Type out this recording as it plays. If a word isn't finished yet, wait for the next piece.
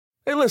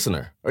Hey,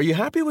 listener, are you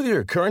happy with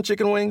your current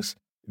chicken wings?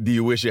 Do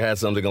you wish you had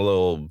something a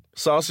little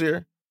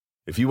saucier?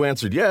 If you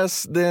answered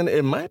yes, then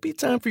it might be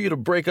time for you to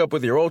break up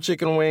with your old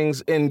chicken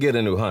wings and get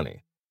a new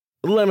honey.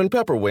 Lemon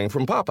pepper wing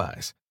from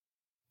Popeyes.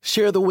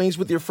 Share the wings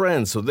with your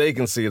friends so they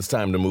can see it's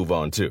time to move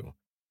on too.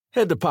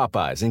 Head to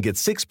Popeyes and get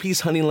 6-piece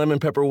honey lemon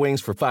pepper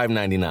wings for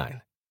 $5.99.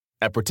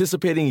 At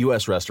participating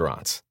U.S.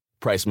 restaurants.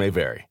 Price may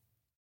vary.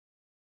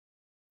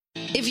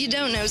 If you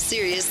don't know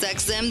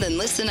SiriusXM, then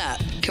listen up.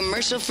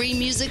 Commercial-free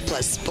music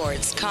plus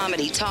sports,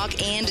 comedy,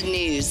 talk, and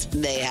news.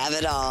 They have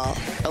it all.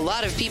 A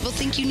lot of people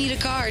think you need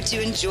a car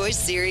to enjoy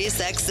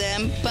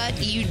SiriusXM,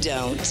 but you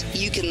don't.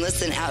 You can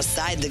listen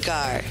outside the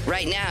car.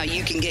 Right now,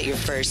 you can get your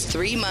first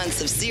 3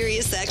 months of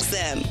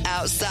SiriusXM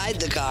outside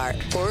the car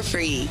for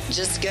free.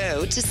 Just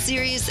go to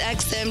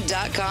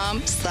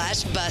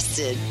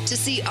SiriusXM.com/busted to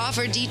see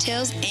offer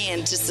details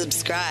and to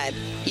subscribe.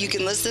 You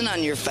can listen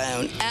on your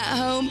phone, at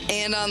home,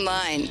 and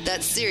online.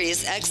 That's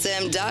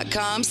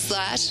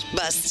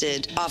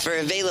SiriusXM.com/busted. Offer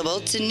available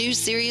to new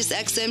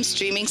SiriusXM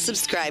streaming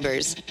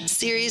subscribers.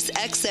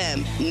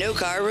 SiriusXM, no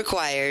car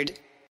required.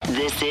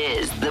 This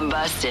is the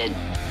Busted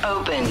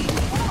Open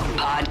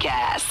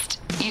Podcast.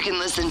 You can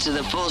listen to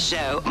the full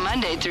show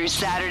Monday through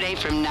Saturday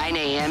from 9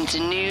 a.m. to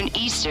noon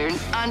Eastern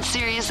on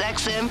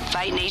SiriusXM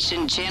Fight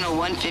Nation Channel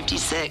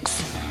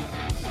 156.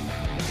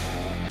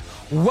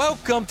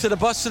 Welcome to the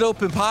Busted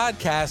Open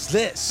Podcast.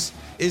 This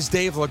is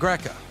Dave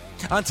LaGreca.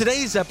 On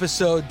today's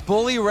episode,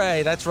 Bully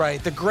Ray, that's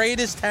right, the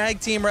greatest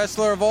tag team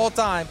wrestler of all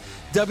time,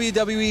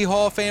 WWE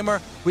Hall of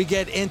Famer. We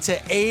get into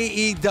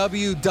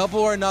AEW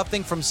Double or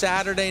Nothing from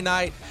Saturday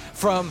night,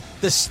 from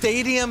the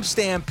Stadium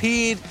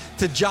Stampede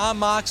to Jon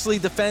Moxley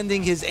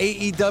defending his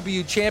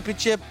AEW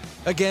championship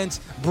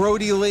against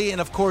Brody Lee, and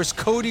of course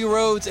Cody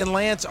Rhodes and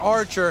Lance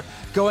Archer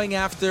going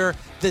after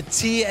the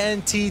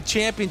TNT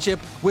championship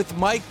with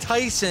Mike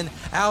Tyson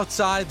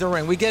outside the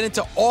ring. We get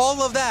into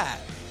all of that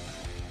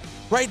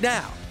right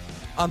now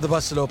on the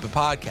Busted Open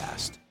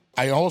Podcast.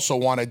 I also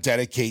want to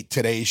dedicate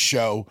today's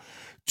show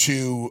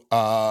to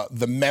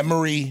the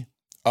memory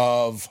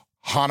of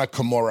Hana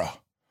Kimura.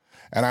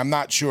 And I'm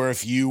not sure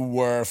if you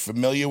were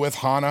familiar with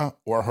Hana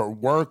or her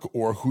work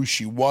or who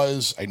she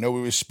was. I know we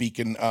were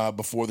speaking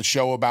before the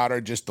show about her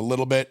just a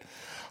little bit.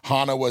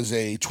 Hana was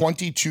a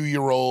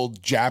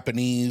 22-year-old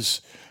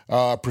Japanese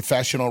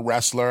professional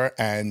wrestler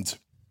and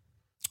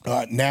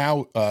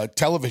now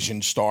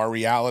television star,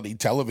 reality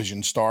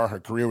television star. Her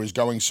career was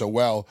going so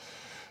well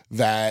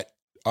that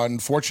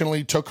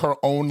unfortunately took her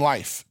own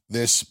life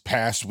this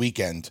past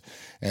weekend.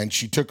 And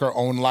she took her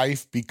own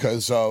life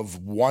because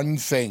of one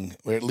thing,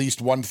 or at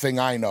least one thing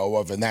I know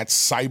of, and that's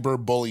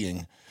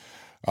cyberbullying.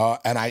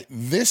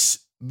 This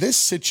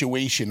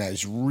situation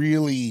has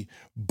really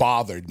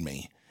bothered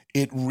me.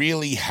 It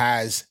really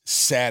has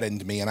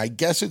saddened me. And I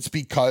guess it's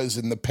because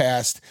in the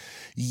past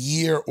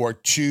year or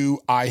two,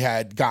 I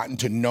had gotten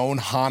to know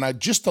Hana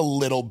just a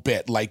little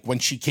bit, like when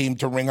she came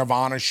to Ring of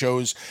Honor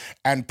shows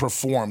and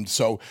performed.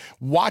 So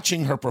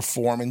watching her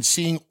perform and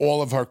seeing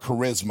all of her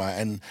charisma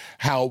and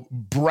how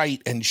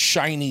bright and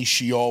shiny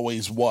she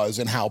always was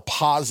and how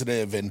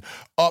positive and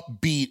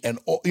upbeat and,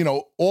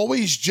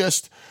 always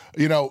just,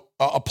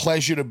 a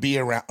pleasure to be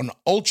around, an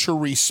ultra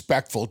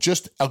respectful,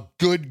 just a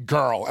good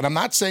girl. And I'm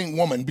not saying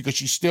woman because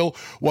she still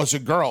was a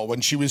girl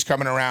when she was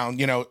coming around,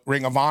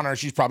 Ring of Honor.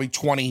 She's probably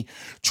 20,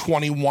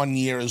 21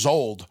 years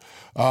old.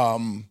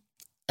 And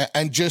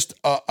just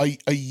a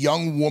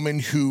young woman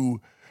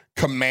who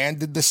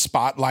commanded the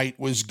spotlight,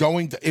 was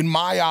going to, in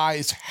my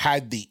eyes,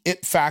 had the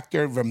it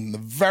factor from the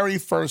very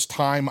first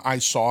time I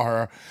saw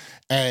her.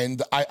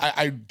 And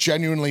I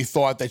genuinely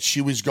thought that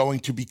she was going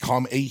to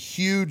become a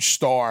huge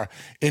star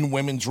in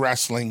women's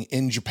wrestling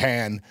in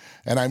Japan.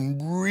 And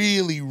I'm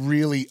really,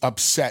 really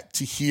upset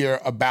to hear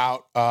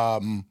about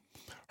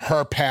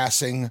her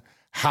passing,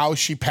 how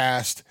she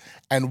passed,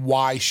 and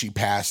why she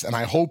passed. And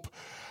I hope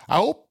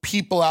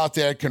people out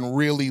there can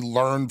really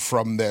learn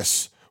from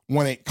this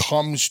when it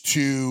comes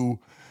to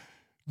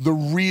the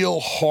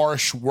real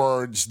harsh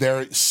words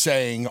they're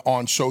saying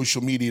on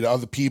social media to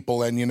other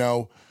people. And,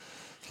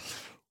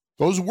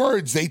 those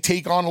words, they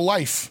take on a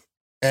life.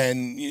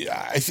 And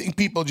I think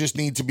people just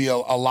need to be a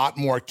lot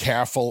more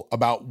careful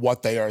about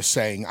what they are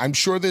saying. I'm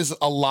sure there's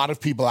a lot of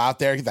people out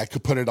there that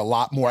could put it a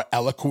lot more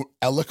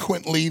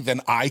eloquently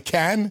than I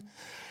can.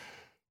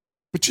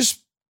 But just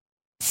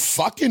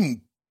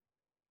fucking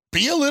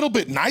be a little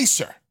bit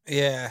nicer.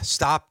 Yeah,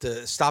 stop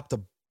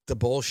the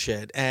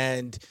bullshit.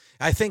 And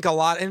I think a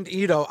lot, and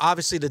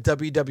obviously the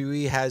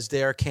WWE has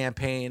their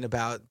campaign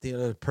about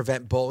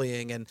prevent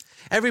bullying, and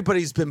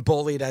everybody's been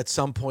bullied at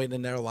some point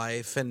in their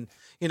life, and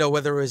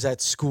whether it was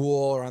at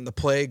school or on the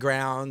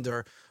playground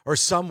or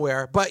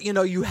somewhere. But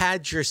you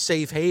had your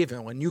safe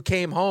haven. When you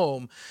came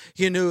home,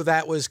 you knew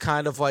that was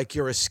kind of like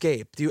your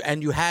escape.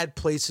 You had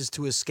places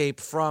to escape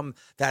from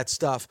that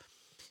stuff.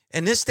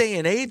 In this day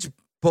and age,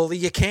 bully,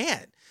 you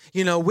can't.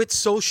 With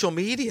social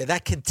media,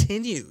 that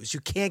continues. You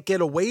can't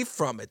get away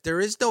from it. There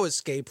is no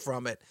escape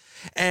from it.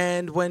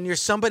 And when you're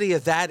somebody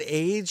of that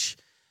age,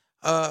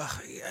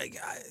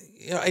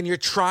 and you're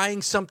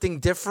trying something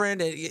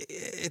different.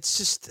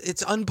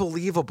 It's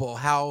unbelievable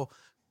how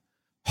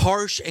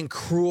harsh and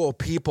cruel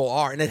people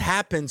are, and it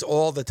happens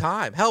all the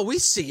time. Hell, we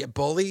see it,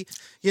 Bully.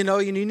 You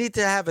need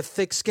to have a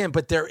thick skin,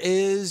 but there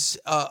is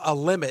a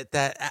limit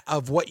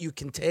of what you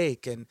can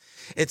take, and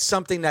it's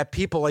something that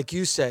people, like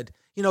you said,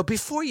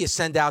 before you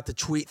send out the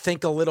tweet,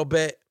 think a little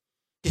bit.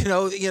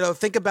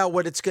 Think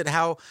about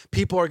how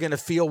people are going to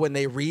feel when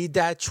they read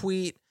that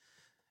tweet.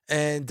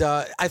 And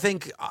I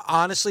think,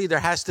 honestly, there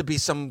has to be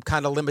some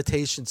kind of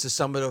limitations to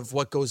some of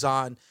what goes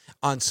on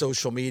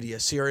social media.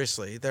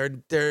 Seriously,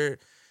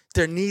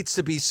 there needs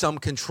to be some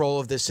control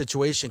of this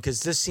situation,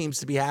 because this seems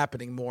to be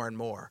happening more and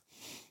more.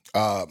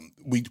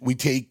 We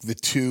take the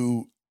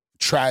two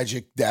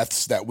tragic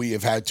deaths that we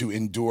have had to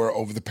endure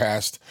over the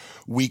past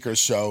week or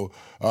so.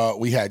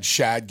 We had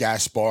Shad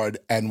Gaspard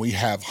and we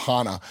have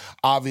Hana.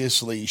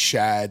 Obviously,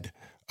 Shad,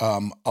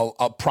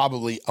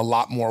 probably a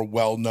lot more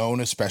well-known,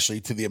 especially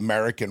to the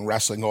American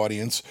wrestling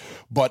audience.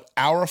 But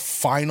our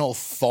final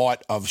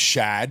thought of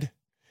Shad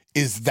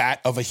is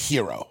that of a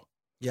hero.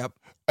 Yep.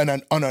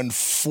 An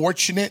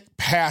unfortunate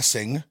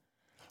passing,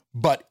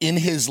 but in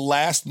his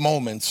last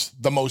moments,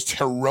 the most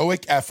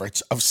heroic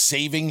efforts of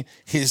saving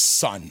his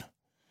son.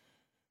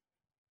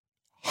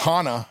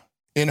 Hana,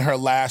 in her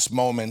last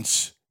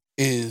moments,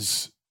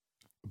 is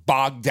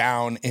bogged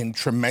down in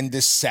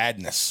tremendous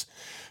sadness,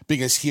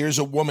 because here's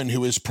a woman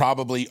who is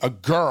probably a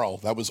girl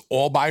that was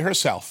all by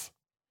herself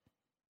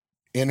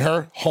in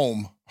her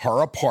home,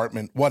 her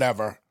apartment,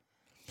 whatever,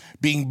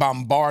 being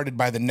bombarded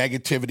by the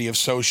negativity of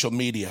social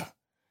media,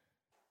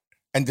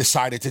 and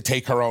decided to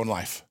take her own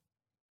life.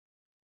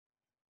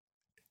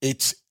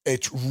 It's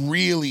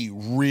really,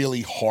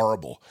 really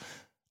horrible.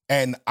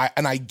 And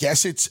I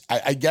guess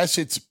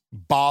it's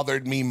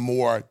bothered me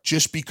more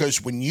just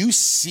because when you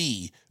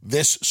see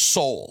this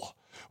soul,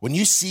 when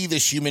you see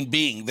this human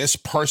being, this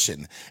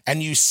person,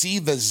 and you see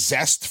the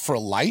zest for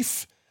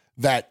life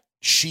that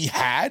she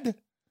had,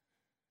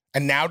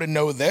 and now to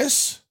know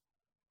this,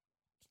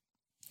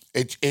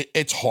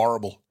 it's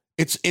horrible.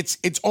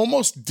 It's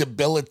almost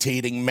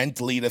debilitating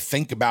mentally to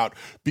think about,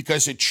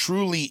 because it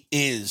truly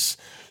is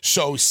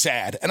so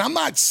sad. And I'm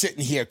not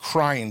sitting here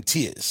crying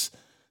tears,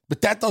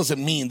 but that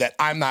doesn't mean that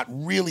I'm not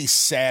really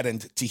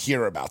saddened to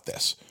hear about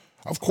this.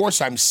 Of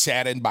course, I'm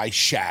saddened by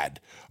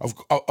Shad,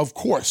 of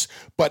course.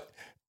 But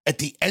at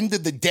the end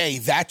of the day,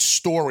 that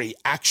story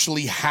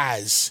actually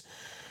has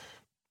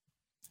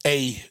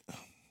a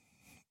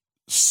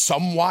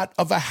somewhat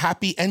of a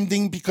happy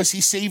ending because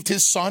he saved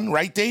his son,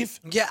 right, Dave?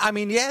 Yeah,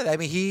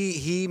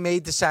 he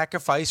made the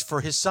sacrifice for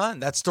his son.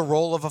 That's the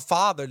role of a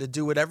father, to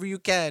do whatever you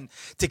can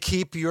to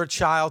keep your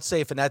child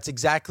safe, and that's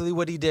exactly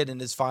what he did in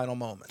his final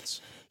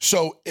moments.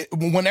 So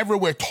whenever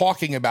we're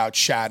talking about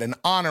Shad and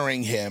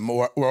honoring him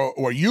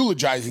or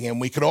eulogizing him,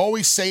 we could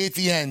always say at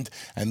the end,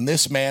 and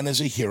this man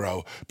is a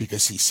hero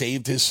because he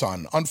saved his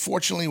son.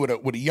 Unfortunately,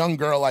 with a young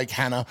girl like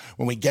Hana,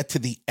 when we get to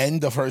the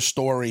end of her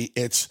story,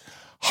 it's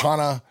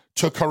Hana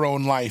took her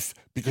own life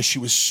because she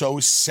was so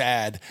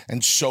sad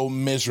and so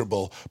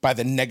miserable by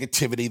the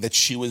negativity that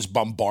she was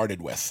bombarded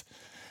with.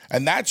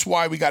 And that's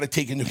why we got to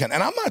take into account.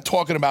 And I'm not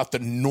talking about the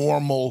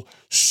normal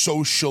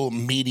social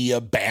media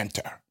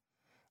banter.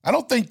 I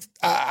don't think,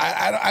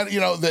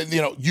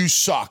 you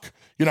suck.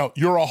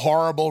 You're a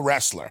horrible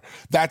wrestler.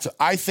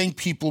 I think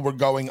people were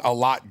going a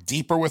lot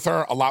deeper with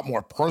her, a lot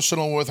more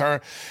personal with her.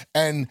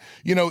 And,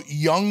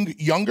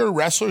 younger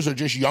wrestlers are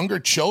just younger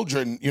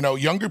children,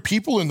 younger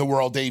people in the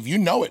world, Dave,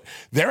 it.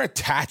 They're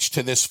attached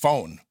to this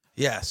phone.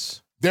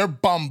 Yes. They're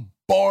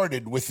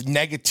bombarded with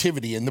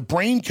negativity, and the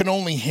brain can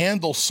only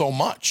handle so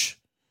much.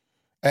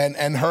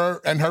 And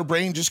her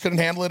brain just couldn't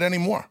handle it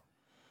anymore.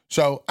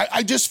 So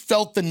I just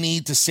felt the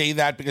need to say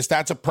that because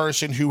that's a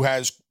person who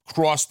has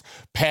crossed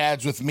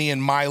paths with me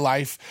in my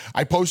life.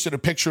 I posted a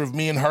picture of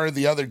me and her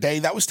the other day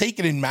that was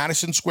taken in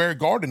Madison Square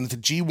Garden at the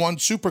G1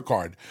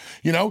 Supercard.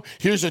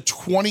 Here's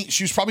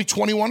she was probably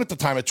 21 at the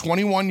time, a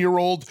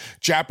 21-year-old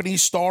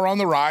Japanese star on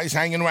the rise,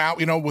 hanging out,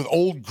 with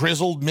old,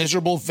 grizzled,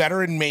 miserable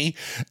veteran me.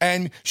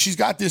 And she's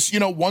got this,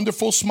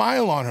 wonderful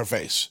smile on her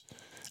face.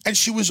 And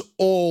she was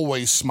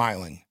always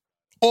smiling.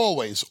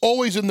 Always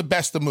in the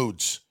best of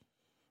moods.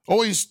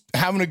 Always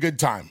having a good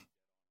time.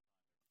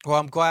 Well,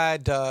 I'm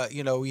glad,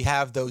 we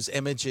have those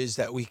images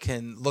that we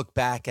can look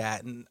back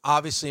at and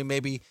obviously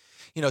maybe,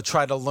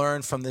 try to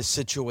learn from this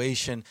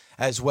situation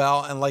as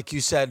well. And like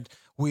you said,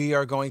 we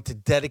are going to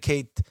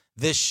dedicate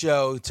this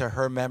show to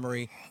her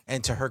memory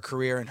and to her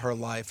career and her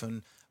life.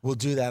 And we'll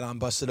do that on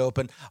Busted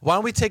Open. Why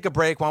don't we take a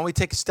break? Why don't we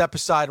take a step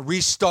aside,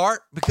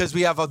 restart, because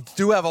we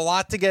do have a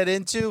lot to get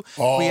into.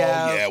 Oh,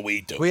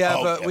 we do. We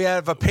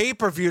have a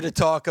pay-per-view to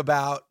talk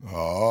about.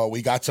 Oh,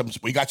 we got some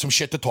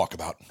shit to talk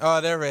about.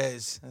 Oh, there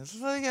is.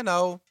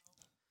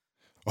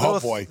 Oh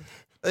boy.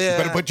 Yeah.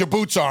 You better put your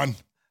boots on.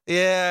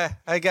 Yeah,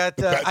 I got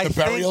the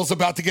burial's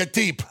about to get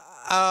deep.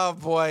 Oh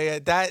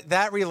boy,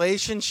 that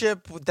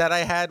relationship that I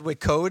had with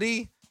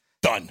Cody.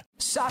 done.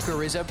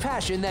 Soccer is a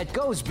passion that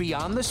goes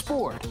beyond the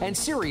sport, and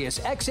Sirius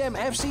XM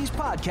FC's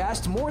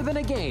podcast, More Than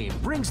a Game,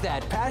 brings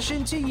that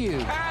passion to you.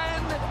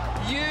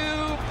 Can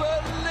you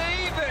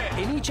believe it?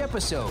 In each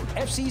episode,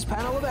 FC's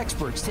panel of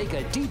experts take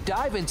a deep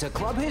dive into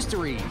club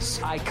histories,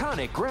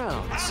 iconic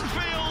grounds,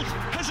 Anfield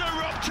has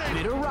erupted,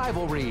 bitter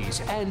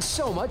rivalries, and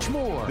so much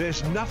more.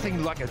 There's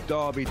nothing like a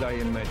derby day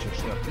in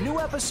Manchester. New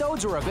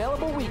episodes are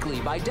available weekly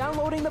by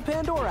downloading the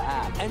Pandora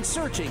app and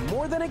searching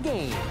More Than a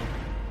Game.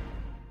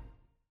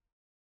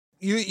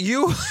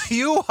 You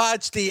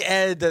watch the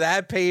end of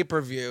that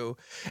pay-per-view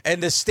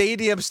and the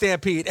Stadium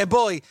Stampede. And,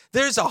 Bully,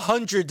 there's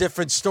 100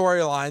 different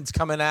storylines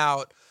coming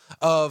out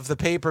of the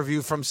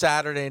pay-per-view from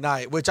Saturday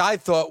night, which I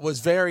thought was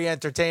very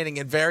entertaining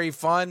and very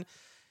fun.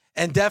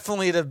 And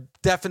definitely the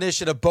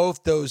definition of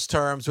both those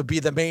terms would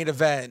be the main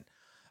event,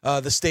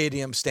 the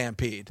Stadium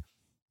Stampede.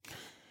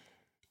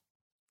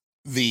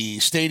 The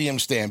Stadium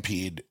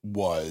Stampede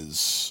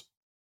was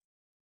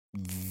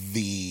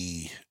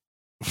the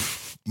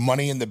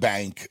Money in the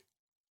Bank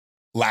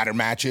ladder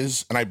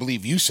matches, and I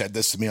believe you said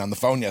this to me on the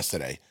phone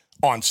yesterday,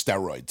 on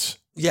steroids.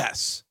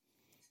 Yes.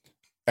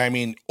 I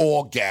mean,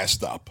 all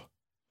gassed up.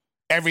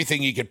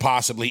 Everything you could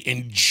possibly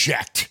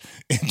inject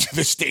into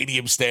the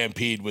Stadium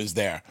Stampede was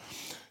there.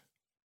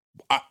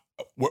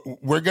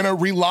 We're going to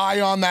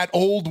rely on that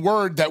old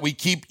word that we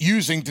keep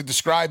using to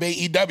describe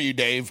AEW,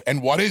 Dave,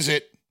 and what is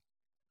it?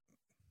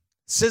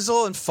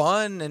 Sizzle and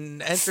fun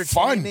and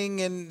entertaining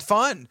and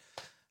fun.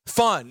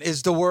 Fun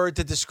is the word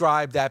to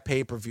describe that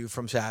pay-per-view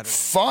from Saturday.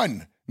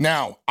 Fun.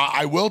 Now,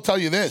 I will tell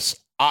you this.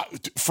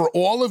 For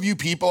all of you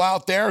people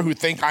out there who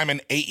think I'm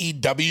an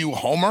AEW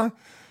homer,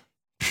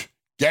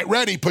 get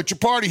ready. Put your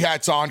party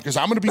hats on, because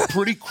I'm going to be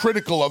pretty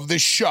critical of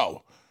this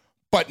show,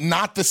 but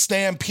not the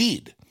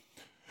Stampede.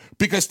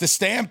 Because the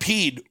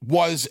Stampede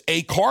was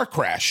a car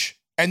crash,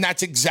 and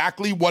that's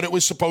exactly what it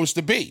was supposed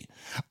to be.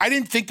 I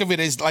didn't think of it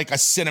as like a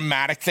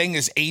cinematic thing,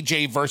 as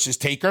AJ versus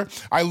Taker.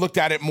 I looked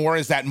at it more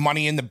as that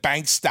Money in the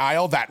Bank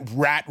style, that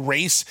rat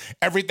race.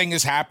 Everything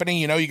is happening.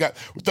 You know, you got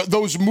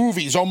those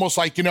movies, almost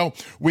like, you know,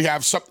 we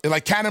have something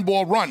like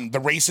Cannonball Run. The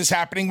race is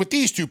happening with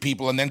these two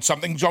people, and then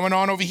something's going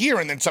on over here,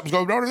 and then something's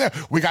going on over there.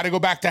 We got to go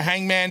back to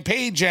Hangman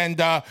Page and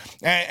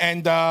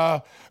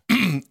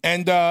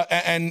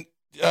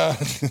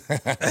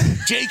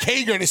Jake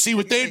Hager to see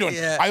what they're doing.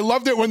 Yeah. I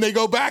loved it when they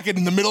go back and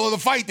in the middle of the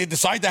fight they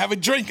decide to have a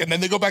drink and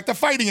then they go back to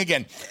fighting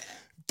again.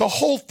 The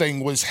whole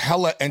thing was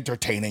hella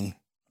entertaining.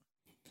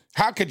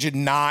 How could you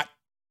not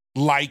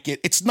like it?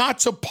 It's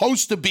not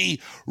supposed to be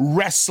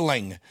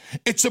wrestling.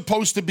 It's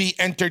supposed to be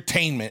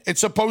entertainment.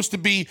 It's supposed to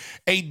be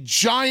a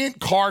giant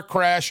car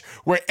crash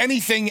where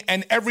anything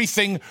and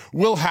everything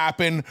will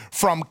happen,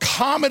 from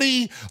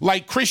comedy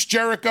like Chris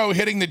Jericho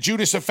hitting the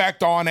Judas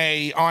Effect on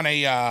a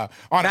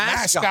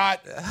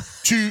mascot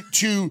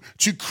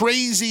to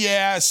crazy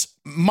ass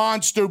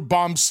monster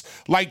bumps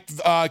like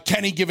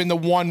Kenny giving the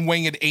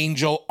one-winged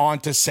angel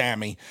onto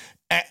Sammy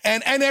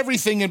and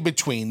everything in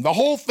between. The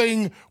whole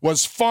thing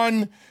was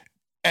fun.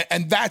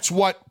 And that's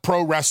what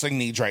pro wrestling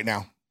needs right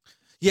now.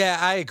 Yeah,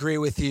 I agree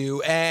with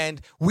you.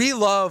 And we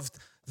loved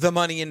the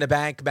Money in the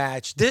Bank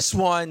match. This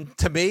one,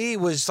 to me,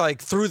 was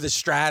like through the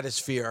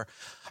stratosphere.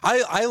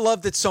 I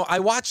loved it so. I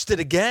watched it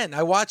again.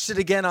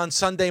 On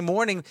Sunday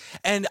morning.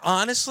 And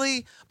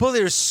honestly, well,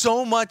 there's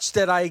so much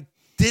that I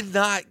did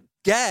not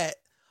get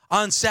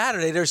on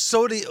Saturday. There's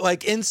so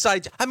like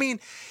inside. I mean,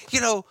 you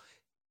know,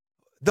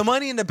 the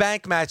Money in the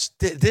Bank match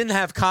didn't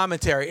have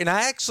commentary, and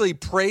I actually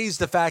praised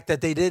the fact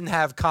that they didn't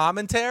have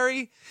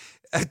commentary.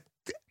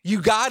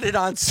 You got it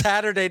on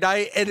Saturday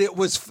night, and it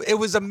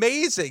was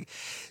amazing.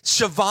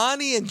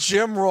 Shivani and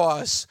Jim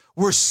Ross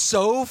were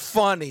so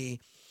funny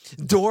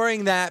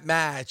during that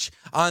match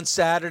on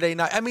Saturday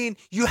night. I mean,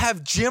 you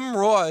have Jim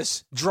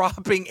Ross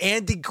dropping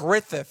Andy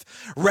Griffith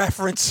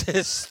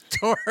references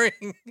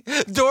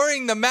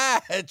during the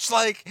match,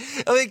 like,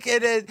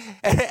 and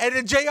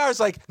then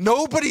JR's like,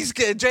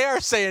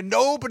 JR's saying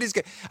nobody's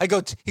getting.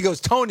 He goes,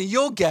 Tony,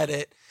 you'll get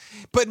it,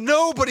 but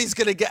nobody's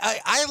gonna get.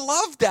 I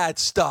love that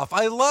stuff.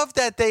 I love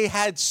that they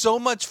had so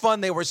much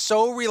fun. They were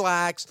so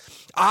relaxed.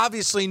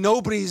 Obviously,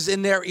 nobody's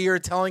in their ear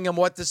telling them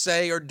what to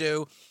say or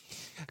do.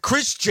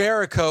 Chris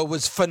Jericho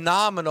was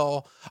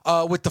phenomenal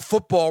with the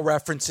football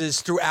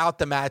references throughout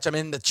the match. I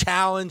mean, the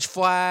challenge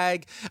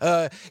flag,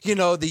 the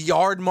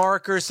yard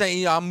marker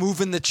saying, I'm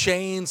moving the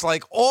chains,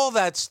 like all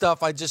that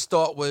stuff I just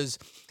thought was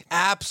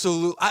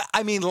absolute.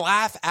 I mean,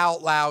 laugh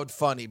out loud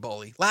funny,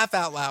 Bully. Laugh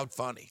out loud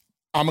funny.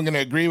 I'm going to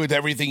agree with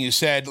everything you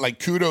said. Like,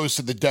 kudos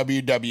to the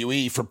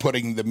WWE for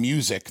putting the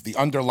music, the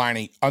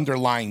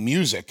underlying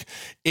music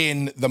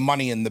in the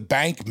Money in the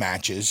Bank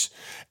matches.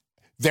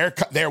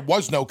 There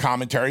was no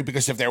commentary,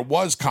 because if there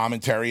was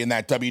commentary in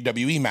that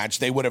WWE match,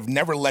 they would have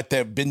never let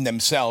them been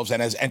themselves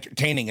and as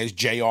entertaining as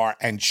JR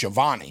and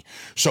Shivani.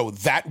 So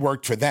that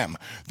worked for them.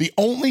 The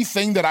only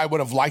thing that I would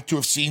have liked to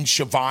have seen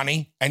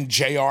Shivani and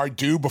JR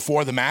do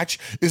before the match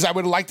is I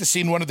would have liked to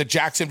seen one of the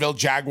Jacksonville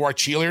Jaguar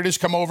cheerleaders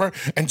come over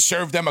and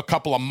serve them a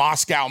couple of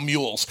Moscow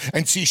mules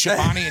and see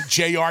Shivani and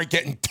JR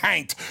getting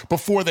tanked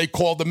before they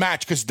called the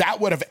match, because that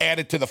would have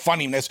added to the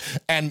funniness.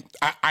 And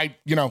I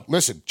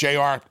listen,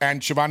 JR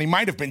and Shivani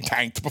might have been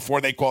tanked before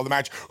they called the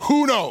match.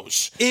 Who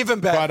knows? Even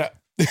better. But,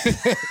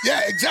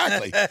 yeah,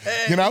 exactly.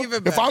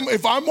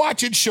 If I'm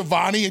watching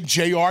Shivani and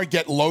JR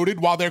get loaded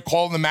while they're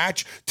calling the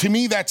match, to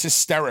me that's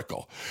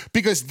hysterical,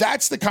 because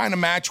that's the kind of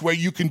match where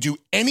you can do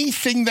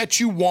anything that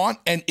you want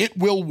and it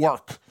will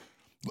work.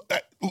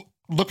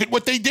 Look at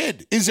what they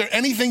did. Is there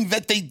anything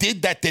that they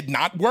did that did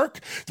not work?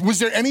 Was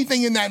there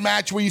anything in that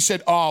match where you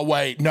said, oh,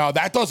 wait, no,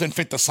 that doesn't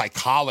fit the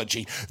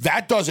psychology.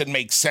 That doesn't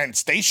make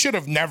sense. They should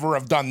have never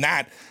have done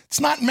that. It's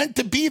not meant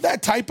to be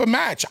that type of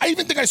match. I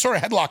even think I saw a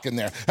headlock in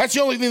there. That's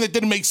the only thing that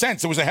didn't make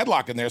sense. There was a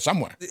headlock in there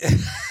somewhere.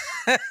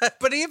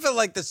 But even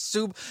like the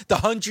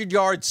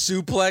 100-yard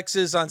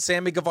suplexes on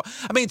Sammy Guevara.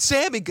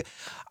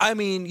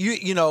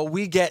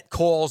 We get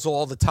calls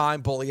all the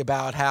time, Bully,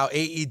 about how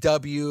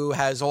AEW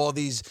has all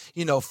these,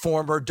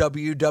 former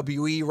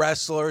WWE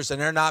wrestlers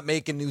and they're not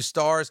making new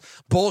stars.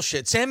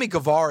 Bullshit. Sammy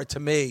Guevara, to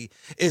me,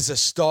 is a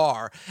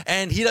star,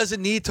 and he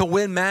doesn't need to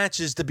win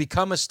matches to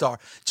become a star.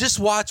 Just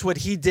watch what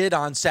he did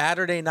on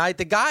Saturday night.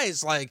 The guy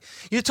is like,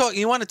 you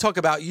want to talk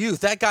about youth.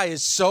 That guy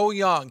is so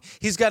young.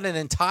 He's got an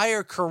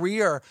entire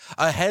career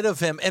ahead of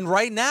him. And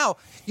right now,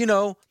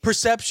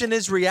 perception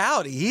is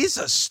reality. He's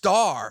a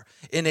star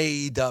in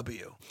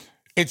AEW.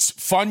 It's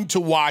fun to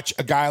watch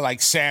a guy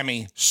like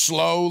Sammy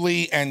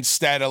slowly and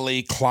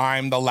steadily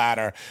climb the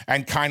ladder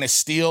and kind of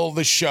steal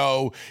the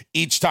show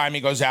each time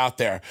he goes out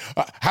there.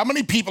 How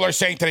many people are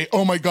saying today,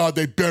 oh my God,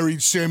 they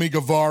buried Sammy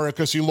Guevara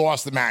because he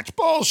lost the match?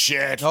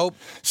 Bullshit. Nope.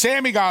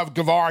 Sammy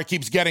Guevara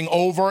keeps getting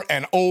over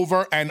and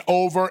over and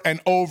over and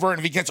over. And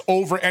if he gets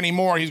over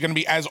anymore, he's going to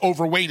be as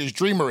overweight as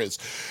Dreamer is.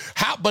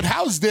 But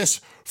how's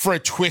this for a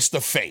twist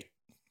of fate?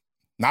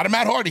 Not a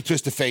Matt Hardy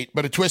twist of fate,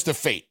 but a twist of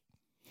fate.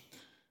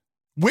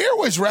 Where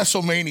was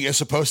WrestleMania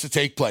supposed to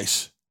take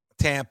place?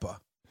 Tampa.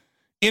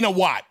 In a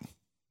what?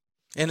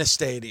 In a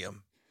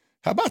stadium.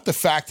 How about the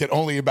fact that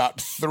only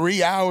about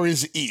 3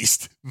 hours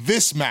east,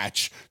 this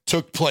match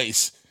took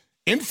place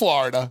in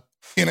Florida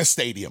in a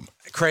stadium?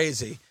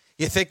 Crazy.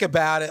 You think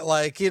about it,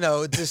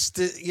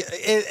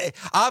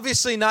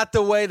 obviously not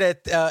the way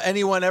that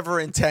anyone ever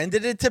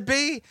intended it to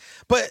be,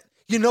 but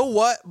you know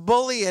what,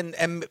 Bully,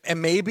 and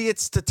maybe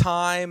it's the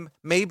time,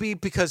 maybe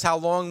because how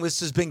long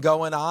this has been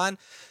going on,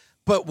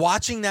 but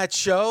watching that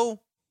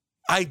show,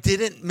 I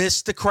didn't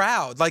miss the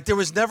crowd. Like, there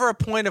was never a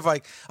point of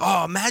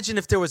oh, imagine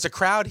if there was a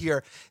crowd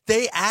here.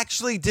 They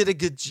actually did a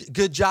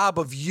good job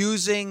of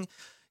using,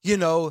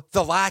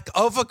 the lack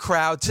of a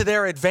crowd to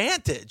their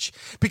advantage,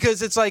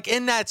 because it's like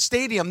in that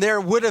stadium,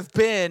 there would have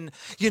been,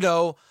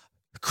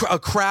 a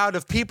crowd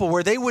of people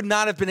where they would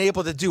not have been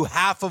able to do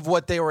half of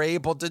what they were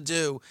able to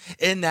do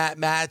in that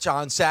match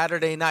on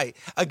Saturday night.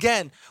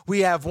 Again,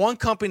 we have one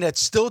company that's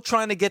still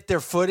trying to get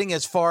their footing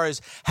as far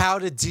as how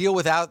to deal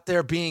without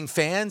there being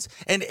fans,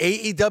 and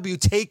AEW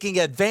taking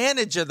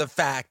advantage of the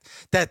fact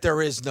that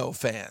there is no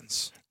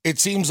fans. It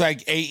seems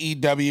like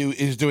AEW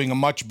is doing a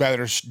much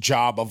better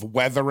job of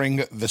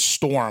weathering the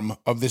storm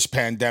of this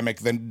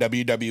pandemic than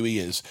WWE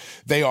is.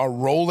 They are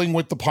rolling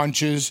with the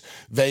punches.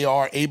 They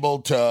are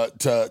able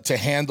to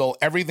handle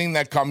everything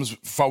that comes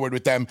forward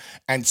with them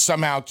and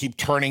somehow keep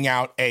turning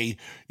out a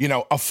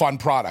fun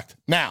product.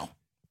 Now,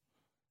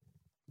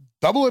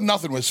 Double or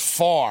Nothing was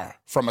far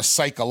from a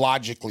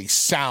psychologically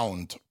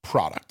sound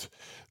product.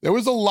 There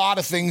was a lot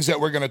of things that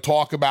we're going to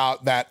talk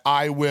about that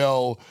I'm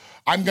going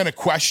to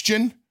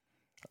question,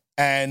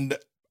 and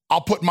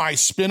I'll put my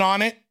spin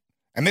on it.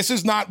 And this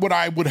is not what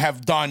I would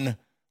have done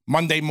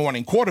Monday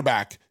Morning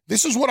Quarterback.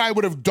 This is what I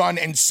would have done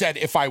and said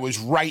if I was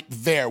right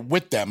there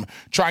with them,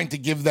 trying to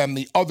give them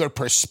the other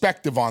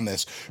perspective on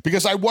this,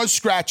 because I was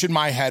scratching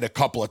my head a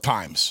couple of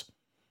times.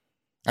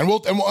 And we'll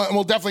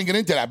definitely get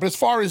into that. But as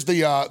far as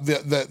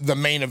the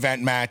main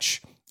event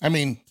match, I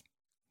mean,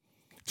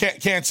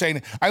 can't say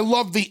anything. I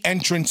love the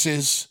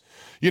entrances,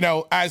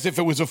 as if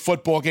it was a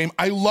football game.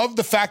 I love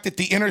the fact that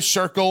the Inner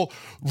Circle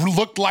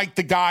looked like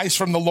the guys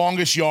from The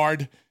Longest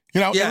Yard.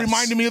 Yes. It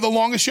reminded me of The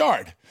Longest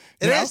Yard.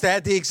 It is. They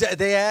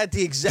had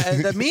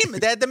the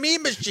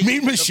meme machine.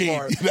 Meme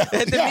machine. They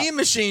had the meme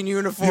machine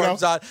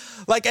uniforms on.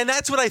 And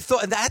that's what I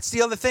thought. And that's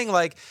the other thing,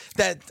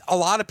 that a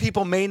lot of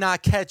people may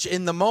not catch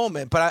in the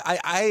moment. But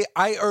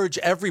I urge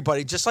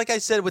everybody, just like I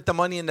said with the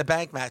Money in the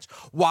Bank match,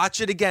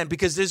 watch it again,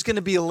 because there's going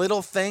to be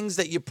little things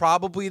that you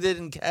probably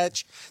didn't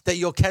catch that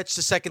you'll catch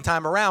the second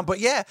time around.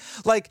 But yeah,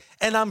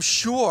 and I'm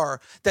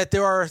sure that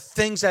there are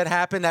things that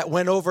happen that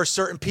went over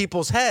certain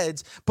people's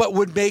heads, but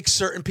would make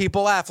certain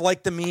people laugh,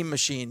 like the meme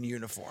machine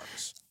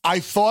uniforms. I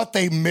thought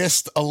they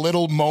missed a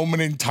little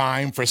moment in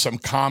time for some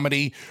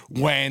comedy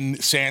when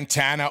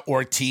Santana,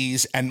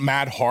 Ortiz, and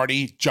Matt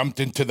Hardy jumped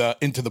into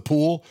the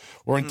pool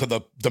or into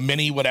the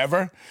mini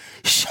whatever.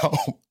 So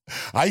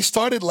I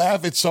started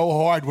laughing so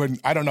hard when,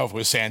 I don't know if it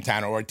was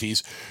Santana or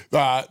Ortiz,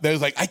 they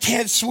was like, I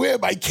can't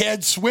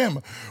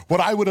swim.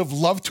 What I would have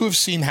loved to have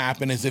seen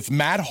happen is if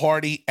Matt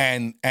Hardy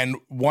and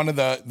one of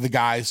the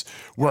guys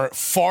were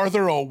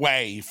farther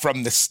away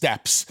from the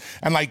steps.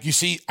 And like you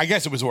see, I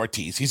guess it was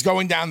Ortiz. He's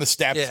going down the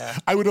steps. Yeah.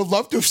 I would have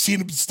loved to have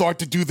seen him start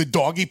to do the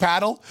doggy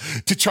paddle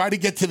to try to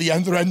get to the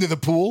other end of the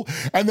pool.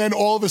 And then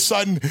all of a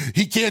sudden,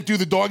 he can't do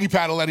the doggy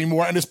paddle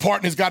anymore. And his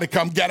partner's got to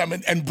come get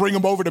him and bring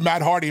him over to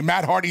Matt Hardy. And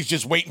Matt Hardy's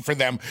just waiting for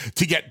them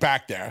to get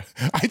back there.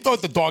 I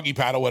thought the doggy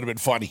paddle would have been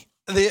funny.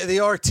 The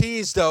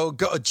Ortiz, though,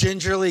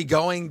 gingerly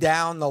going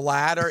down the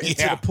ladder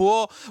into the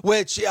pool,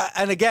 which,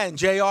 and again,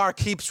 JR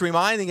keeps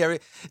reminding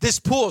everybody, this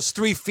pool is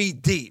 3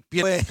 feet deep.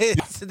 You know,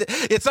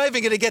 it's not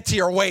even going to get to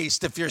your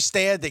waist if you're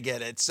standing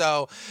in it.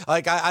 So,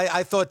 like,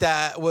 I thought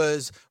that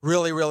was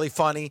really, really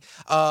funny.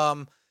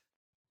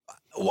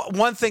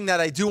 One thing that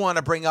I do want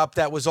to bring up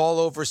that was all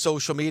over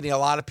social media, a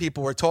lot of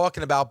people were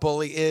talking about,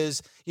 Bully,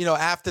 is, you know,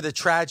 after the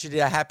tragedy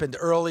that happened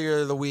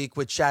earlier the week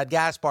with Shad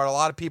Gaspard, a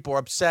lot of people were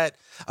upset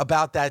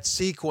about that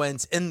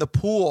sequence in the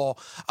pool.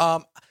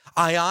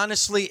 I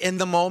honestly, in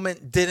the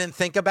moment, didn't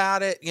think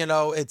about it. You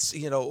know, it's,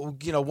 you know,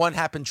 one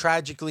happened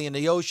tragically in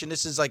the ocean.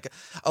 This is like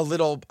a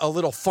little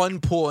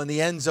fun pool in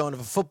the end zone of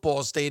a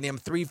football stadium,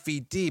 3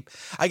 feet deep.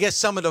 I guess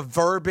some of the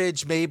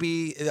verbiage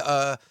maybe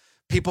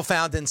people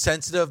found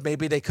insensitive.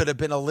 Maybe they could have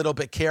been a little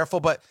bit careful.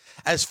 But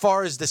as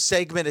far as the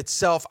segment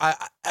itself, I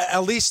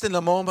at least in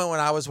the moment when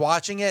I was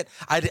watching it,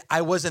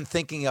 I wasn't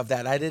thinking of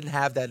that. I didn't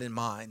have that in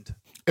mind.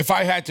 If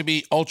I had to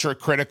be ultra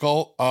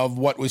critical of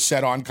what was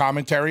said on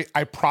commentary,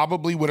 I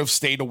probably would have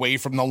stayed away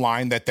from the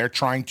line that they're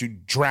trying to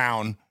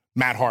drown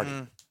Matt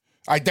Hardy.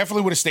 I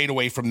definitely would have stayed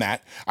away from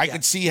that. I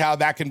could see how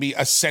that can be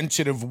a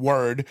sensitive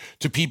word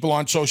to people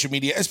on social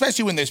media,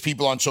 especially when there's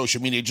people on social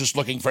media just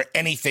looking for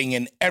anything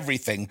and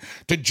everything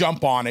to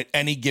jump on at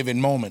any given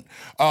moment.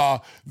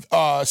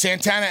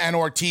 Santana and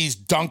Ortiz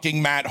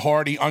dunking Matt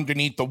Hardy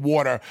underneath the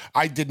water,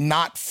 I did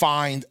not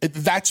find,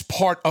 that's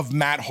part of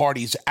Matt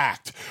Hardy's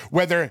act.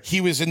 Whether he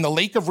was in the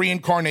Lake of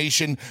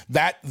Reincarnation,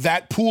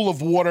 that pool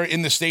of water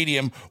in the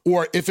stadium,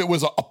 or if it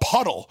was a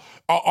puddle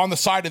on the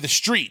side of the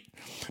street,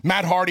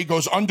 Matt Hardy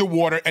goes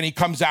underwater and he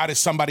comes out as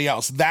somebody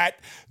else.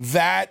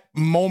 That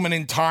moment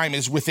in time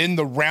is within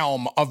the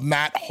realm of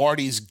Matt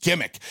Hardy's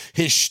gimmick,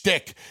 his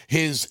shtick,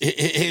 his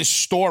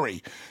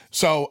story.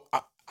 So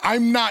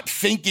I'm not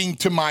thinking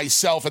to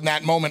myself in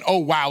that moment, oh,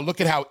 wow, look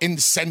at how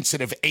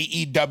insensitive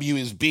AEW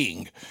is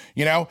being,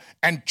 you know?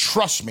 And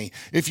trust me,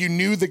 if you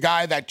knew the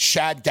guy that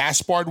Shad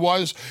Gaspard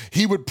was,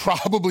 he would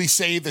probably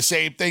say the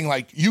same thing,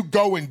 like, you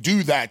go and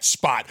do that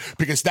spot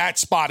because that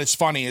spot is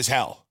funny as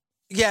hell.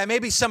 Yeah,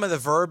 maybe some of the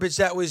verbiage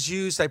that was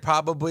used, I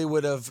probably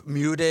would have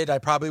muted. I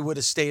probably would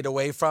have stayed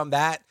away from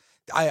that.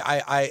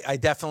 I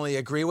definitely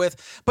agree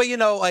with. But, you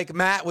know, like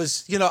Matt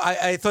was, you know,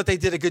 I thought they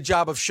did a good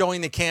job of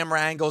showing the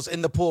camera angles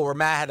in the pool where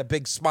Matt had a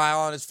big smile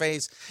on his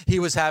face. He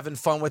was having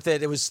fun with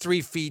it. It was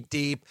 3 feet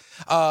deep.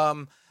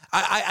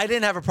 I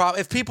didn't have a problem.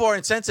 If people are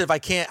insensitive, I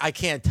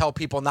can't tell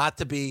people not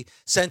to be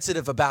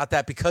sensitive about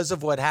that because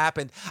of what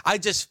happened. I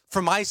just,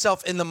 for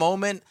myself in the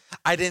moment,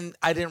 I didn't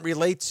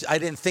relate. I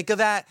didn't think of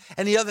that.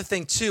 And the other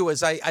thing too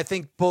is I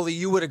think, Bully,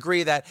 you would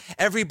agree that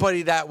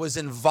everybody that was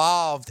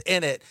involved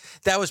in it,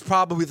 that was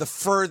probably the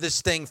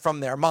furthest thing from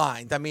their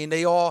mind. I mean,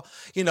 they all,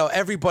 you know,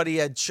 everybody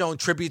had shown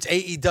tributes.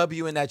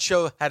 AEW in that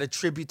show had a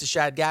tribute to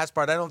Shad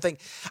Gaspard. I don't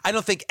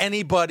think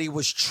anybody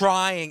was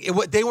trying.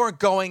 They weren't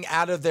going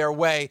out of their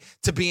way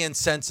to be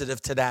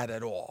insensitive to that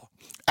at all.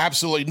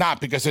 Absolutely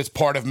not, because it's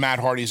part of Matt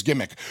Hardy's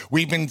gimmick.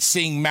 We've been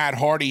seeing Matt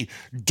Hardy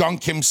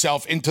dunk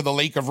himself into the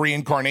Lake of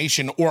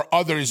Reincarnation or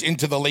others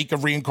into the Lake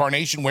of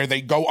Reincarnation where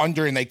they go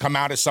under and they come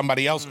out as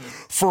somebody else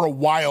for a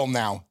while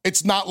now.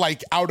 It's not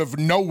like out of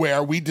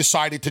nowhere we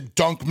decided to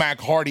dunk Matt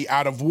Hardy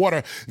out of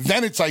water.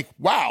 Then it's like,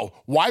 wow,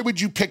 why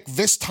would you pick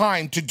this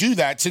time to do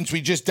that since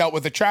we just dealt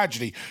with a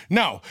tragedy?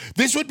 No,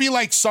 this would be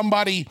like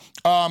somebody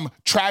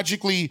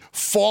tragically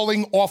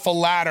falling off a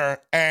ladder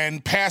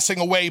and passing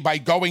away by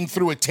going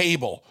through a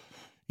table.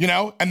 You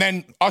know, and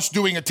then us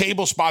doing a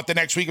table spot the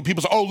next week and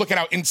people say, oh, look at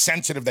how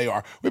insensitive they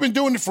are. We've been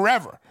doing it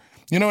forever.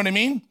 You know what I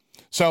mean?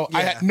 So yeah.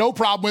 I had no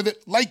problem with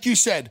it. Like you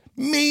said,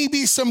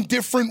 maybe some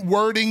different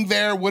wording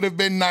there would have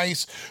been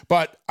nice,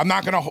 but we're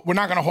not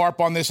gonna harp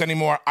on this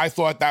anymore. I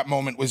thought that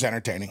moment was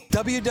entertaining.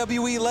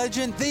 WWE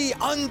legend, The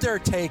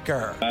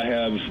Undertaker. I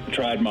have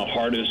tried my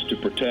hardest to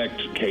protect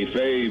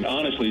kayfabe.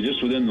 Honestly,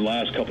 just within the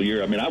last couple of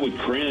years, I mean, I would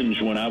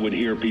cringe when I would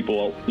hear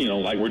people, you know,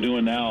 like we're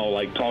doing now,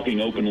 like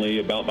talking openly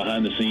about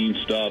behind the scenes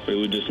stuff. It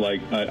would just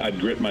like, I'd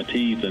grit my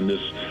teeth and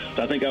this.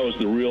 I think I was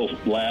the real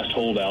last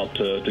holdout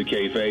to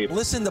kayfabe.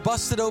 Listen to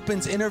Busted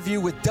Open's interview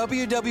with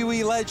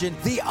WWE legend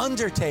The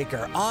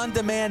Undertaker on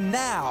demand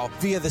now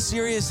via the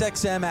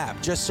SiriusXM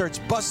app. Just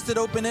search Busted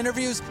Open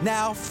interviews,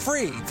 now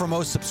free for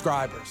most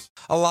subscribers.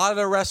 a lot of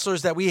the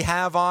wrestlers that we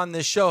have on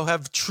this show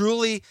have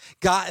truly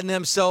gotten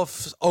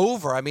themselves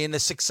over. I mean, the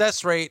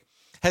success rate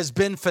has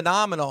been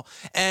phenomenal.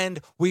 And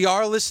we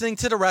are listening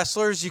to the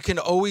wrestlers. You can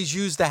always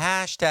use the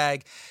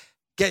hashtag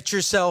Get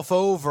Yourself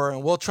Over,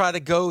 and we'll try to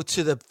go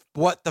to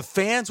what the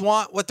fans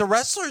want, what the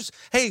wrestlers.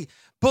 Hey,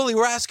 Bully,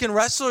 we're asking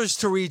wrestlers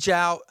to reach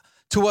out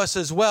to us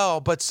as well,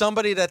 but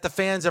somebody that the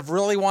fans have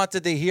really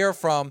wanted to hear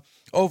from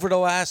over the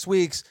last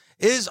weeks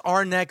is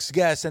our next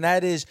guest, and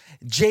that is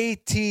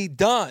JT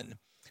Dunn,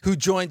 who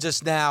joins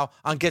us now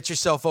on Get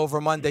Yourself Over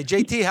Monday.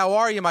 JT, how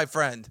are you, my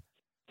friend?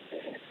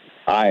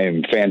 I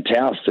am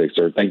fantastic,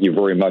 sir. Thank you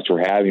very much for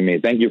having me.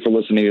 Thank you for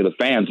listening to the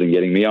fans and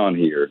getting me on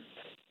here.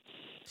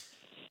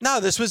 No,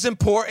 this was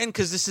important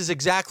because this is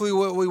exactly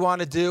what we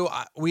want to do.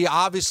 We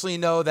obviously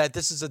know that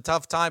this is a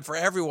tough time for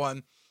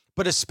everyone,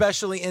 but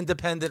especially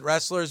independent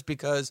wrestlers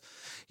because,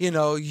 you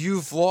know,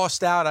 you've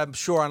lost out, I'm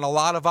sure, on a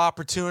lot of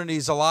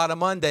opportunities, a lot of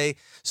Monday.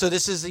 So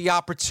this is the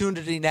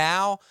opportunity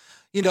now,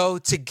 you know,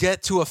 to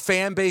get to a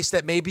fan base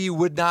that maybe you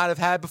would not have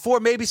had before,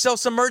 maybe sell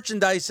some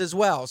merchandise as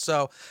well.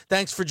 So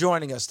thanks for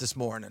joining us this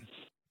morning.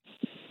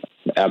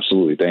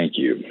 Absolutely. Thank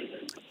you.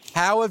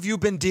 How have you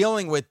been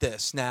dealing with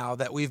this now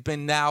that we've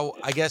been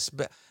I guess,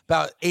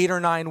 about 8 or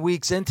 9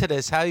 weeks into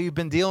this? How have you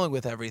been dealing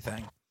with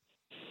everything?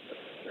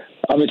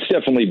 It's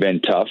definitely been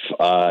tough,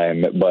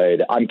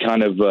 but I'm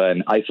kind of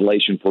an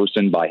isolation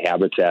person by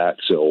habitat,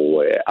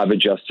 so I've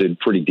adjusted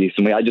pretty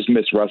decently. I just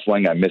miss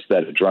wrestling. I miss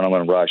that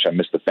adrenaline rush. I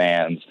miss the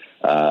fans,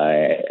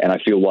 and I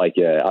feel like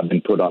I've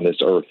been put on this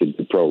earth to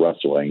do pro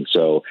wrestling.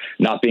 So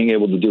not being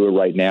able to do it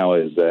right now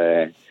is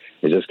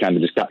just kind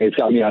of it's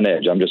got me on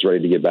edge. I'm just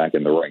ready to get back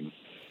in the ring.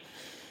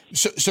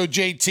 So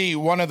JT,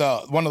 one of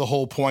the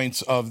whole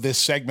points of this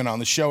segment on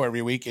the show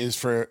every week is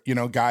for, you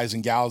know, guys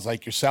and gals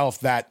like yourself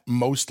that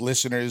most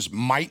listeners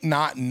might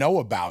not know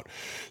about.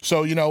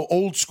 So, you know,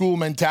 old school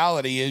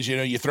mentality is, you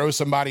know, you throw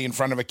somebody in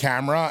front of a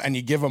camera and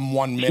you give them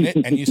 1 minute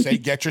and you say,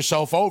 get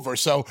yourself over.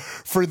 So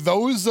for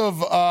those of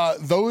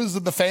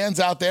the fans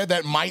out there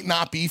that might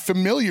not be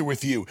familiar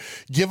with you,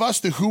 give us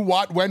the who,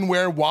 what, when,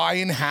 where, why,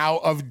 and how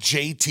of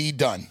JT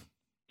Dunn.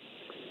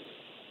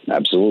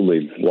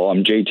 Absolutely. Well,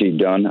 I'm JT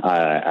Dunn.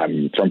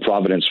 I'm from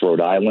Providence, Rhode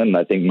Island.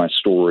 I think my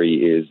story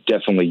is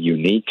definitely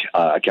unique.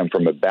 I come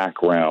from a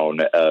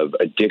background of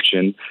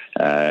addiction.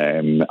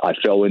 I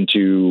fell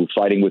into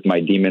fighting with my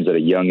demons at a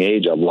young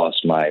age. I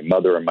lost my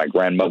mother and my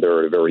grandmother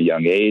at a very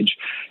young age,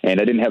 and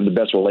I didn't have the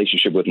best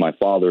relationship with my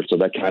father, so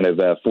that kind of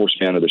forced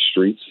me onto the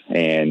streets,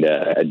 and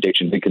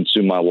addiction did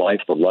consume my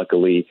life, but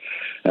luckily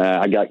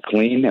I got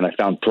clean, and I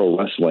found pro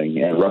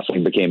wrestling, and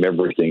wrestling became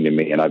everything to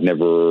me, and I've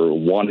never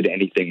wanted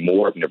anything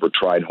more. I've never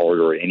tried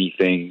harder at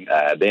anything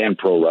than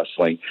pro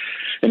wrestling.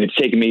 And it's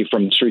taken me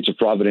from the streets of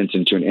Providence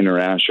into an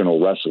international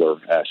wrestler,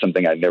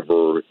 something I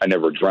never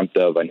dreamt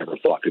of. I never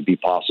thought could be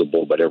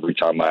possible. But every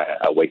time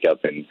I wake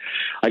up and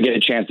I get a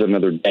chance at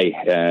another day,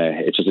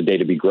 it's just a day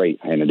to be great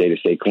and a day to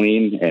stay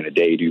clean and a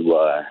day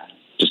to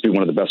just be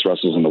one of the best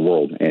wrestlers in the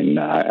world. And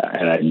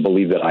I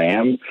believe that I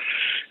am.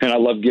 And I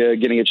love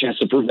getting a chance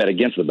to prove that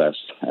against the best.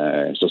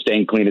 So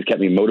staying clean has kept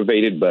me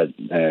motivated, but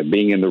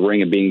being in the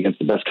ring and being against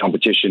the best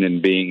competition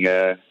and being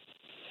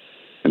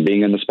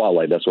in the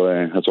spotlight, that's what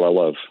I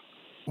love.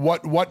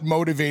 What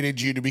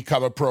motivated you to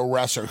become a pro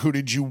wrestler? Who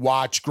did you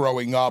watch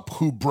growing up?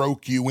 Who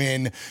broke you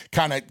in?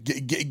 Kind of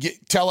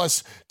tell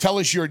us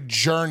your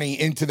journey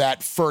into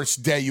that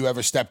first day you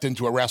ever stepped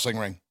into a wrestling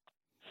ring.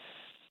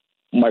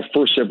 My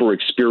first ever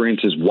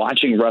experience is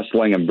watching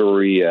wrestling. I'm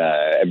very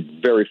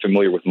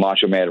familiar with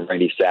Macho Man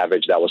Randy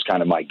Savage. That was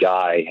kind of my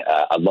guy.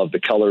 I love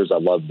the colors. I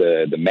love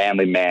the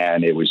manly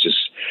man. It was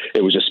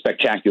just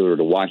spectacular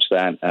to watch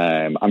that.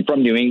 I'm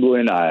from New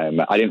England.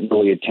 I didn't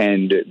really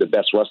attend the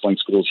best wrestling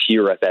schools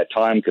here at that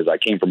time because I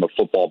came from a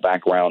football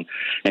background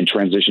and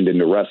transitioned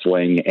into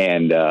wrestling.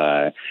 And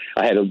I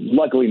had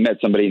luckily met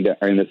somebody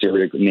in this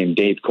area named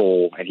Dave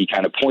Cole, and he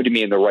kind of pointed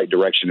me in the right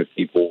direction of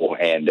people.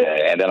 And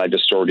then I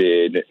just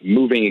started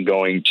moving and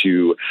going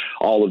to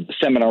all of the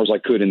seminars I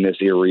could in this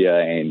area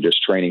and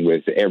just training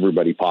with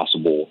everybody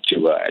possible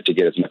to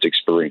get as much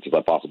experience as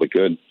I possibly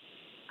could.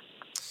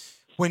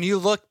 When you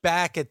look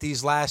back at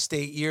these last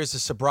 8 years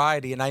of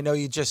sobriety, and I know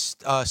you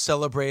just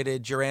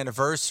celebrated your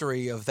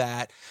anniversary of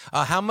that,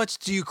 how much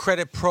do you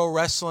credit pro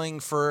wrestling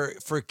for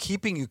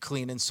keeping you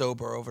clean and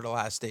sober over the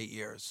last 8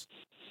 years?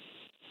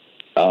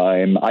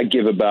 I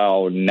give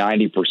about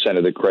 90%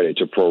 of the credit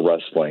to pro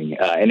wrestling.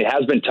 And it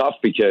has been tough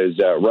because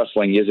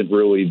wrestling isn't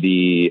really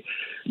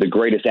the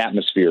greatest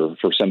atmosphere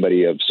for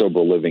somebody of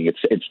sober living.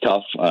 It's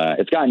tough.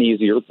 It's gotten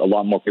easier. A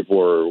lot more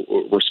people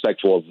are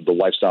respectful of the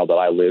lifestyle that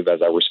I live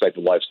as I respect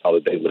the lifestyle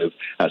that they live.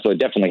 So it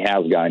definitely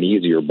has gotten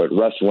easier, but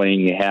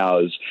wrestling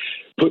has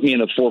put me in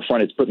the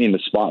forefront. It's put me in the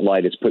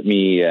spotlight. It's put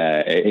me,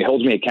 it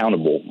holds me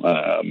accountable.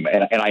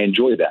 And I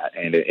enjoy that.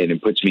 And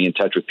it puts me in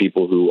touch with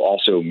people who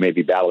also may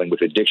be battling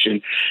with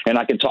addiction. And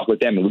I can talk with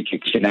them and we can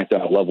connect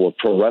on a level of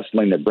pro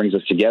wrestling that brings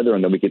us together.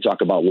 And then we can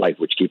talk about life,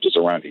 which keeps us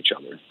around each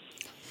other.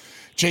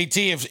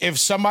 JT, if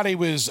somebody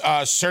was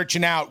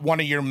searching out one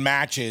of your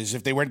matches,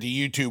 if they went to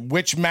YouTube,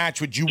 which match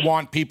would you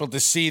want people to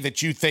see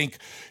that you think,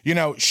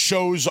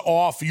 shows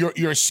off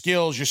your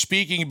skills, your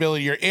speaking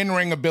ability, your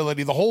in-ring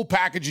ability, the whole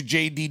package of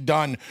JD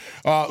Dunn?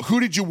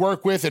 Who did you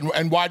work with,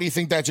 and why do you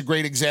think that's a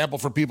great example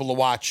for people to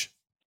watch?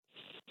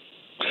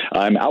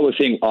 I would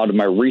think out of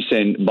my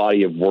recent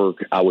body of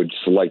work, I would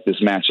select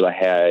this match that I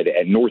had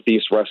at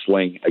Northeast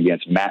Wrestling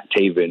against Matt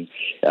Taven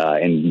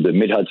in the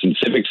Mid-Hudson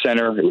Civic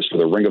Center. It was for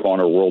the Ring of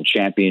Honor World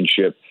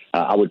Championship.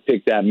 I would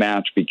pick that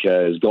match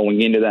because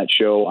going into that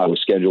show, I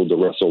was scheduled to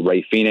wrestle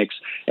Ray Phoenix,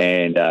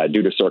 and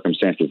due to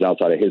circumstances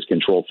outside of his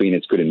control,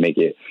 Phoenix couldn't make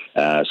it.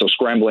 So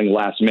scrambling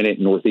last minute,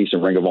 Northeast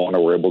and Ring of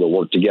Honor were able to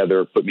work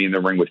together, put me in the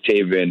ring with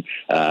Taven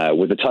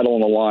with the title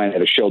on the line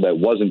at a show that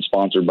wasn't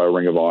sponsored by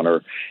Ring of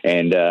Honor.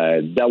 And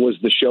that was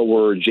the show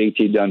where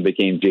JT Dunn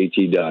became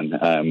JT Dunn.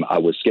 I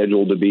was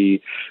scheduled to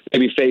be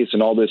babyface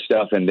and all this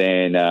stuff, and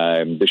then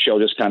the show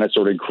just kind of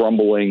started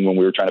crumbling when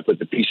we were trying to put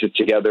the pieces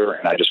together,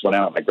 and I just went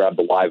out and I grabbed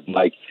the live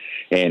mic,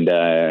 and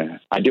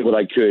I did what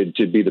I could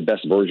to be the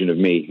best version of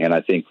me, and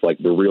I think like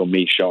the real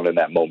me shone in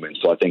that moment.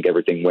 So I think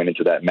everything went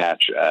into that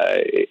match.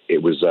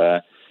 It was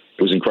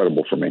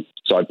incredible for me.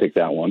 So I picked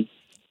that one.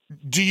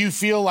 Do you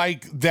feel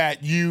like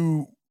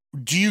you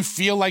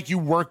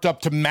worked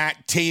up to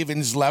Matt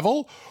Taven's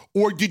level,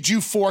 or did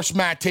you force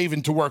Matt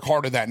Taven to work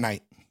harder that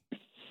night?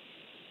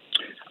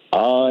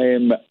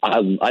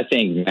 I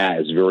think Matt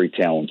is very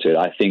talented.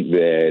 I think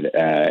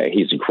that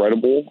he's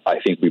incredible. I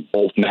think we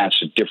both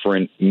matched a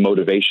different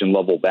motivation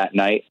level that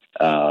night.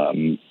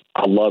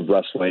 I love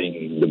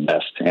wrestling the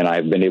best, and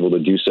I've been able to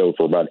do so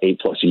for about 8+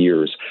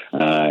 years.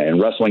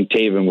 And wrestling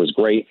Taven was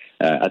great.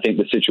 I think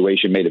the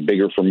situation made it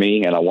bigger for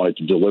me, and I wanted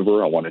to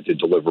deliver. I wanted to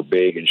deliver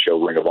big and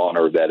show Ring of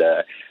Honor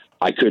that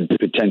I could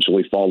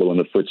potentially follow in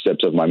the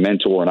footsteps of my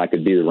mentor, and I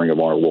could be the Ring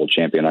of Honor World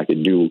Champion. I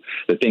could do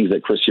the things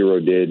that Chris Hero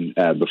did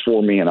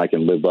before me, and I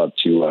can live up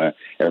to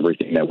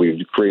everything that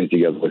we've created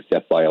together with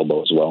Death by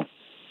Elbow as well.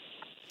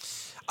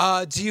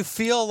 Do you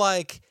feel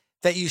like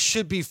that you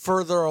should be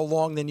further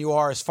along than you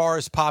are as far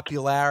as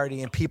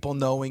popularity and people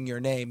knowing your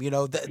name?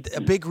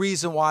 A big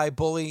reason why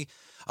Bully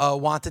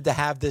wanted to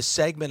have this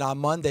segment on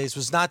Mondays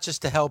was not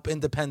just to help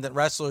independent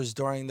wrestlers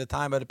during the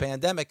time of the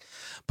pandemic,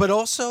 but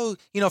also,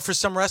 for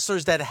some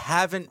wrestlers that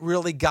haven't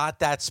really got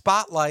that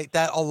spotlight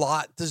that a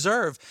lot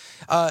deserve.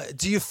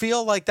 Do you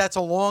feel like that's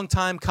a long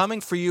time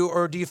coming for you,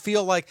 or do you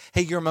feel like,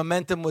 hey, your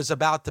momentum was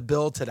about to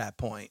build to that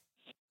point?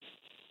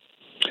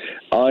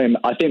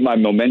 I think my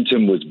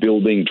momentum was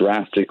building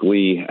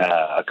drastically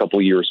a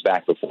couple years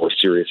back before a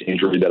serious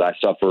injury that I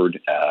suffered.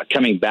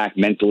 Coming back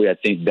mentally, I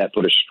think that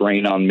put a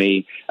strain on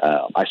me.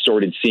 I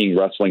started seeing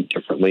wrestling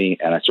differently,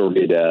 and I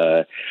started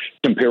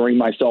comparing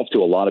myself to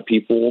a lot of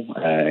people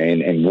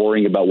and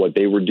worrying about what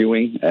they were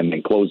doing. And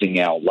then closing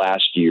out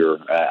last year,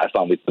 I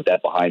finally put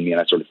that behind me, and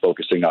I started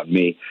focusing on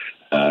me.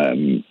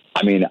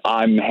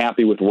 I'm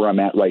happy with where I'm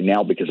at right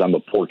now because I'm a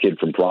poor kid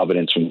from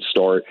Providence from the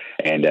start,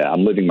 and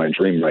I'm living my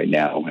dream right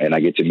now. And I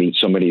get to meet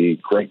so many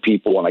great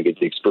people, and I get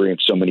to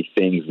experience so many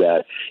things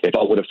that if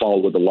I would have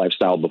followed the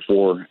lifestyle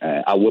before,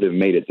 I would have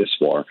made it this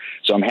far.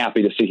 So I'm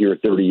happy to sit here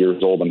at 30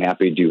 years old. I'm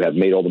happy to have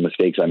made all the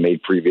mistakes I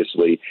made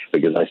previously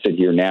because I sit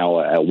here now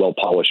a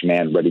well-polished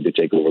man ready to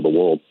take over the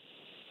world.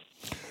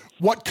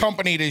 What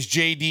company does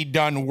JD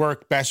Dunn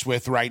work best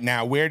with right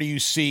now? Where do you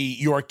see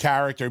your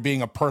character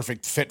being a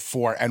perfect fit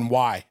for, and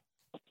why?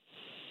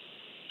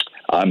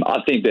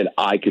 I think that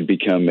I could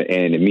become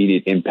an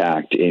immediate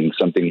impact in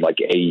something like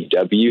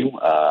AEW.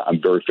 I'm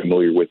very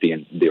familiar with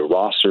the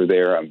roster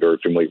there. I'm very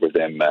familiar with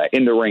them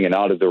in the ring and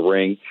out of the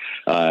ring.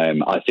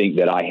 I think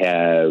that I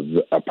have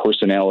a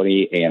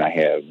personality and I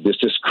have this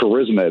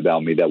charisma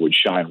about me that would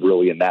shine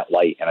really in that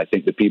light. And I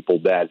think the people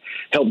that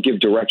help give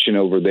direction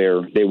over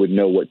there, they would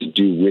know what to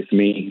do with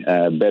me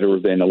better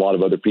than a lot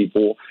of other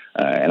people.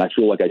 And I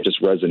feel like I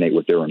just resonate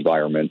with their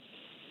environment.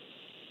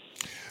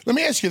 Let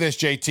me ask you this,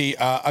 JT.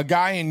 A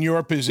guy in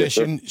your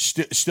position,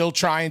 still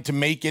trying to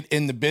make it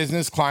in the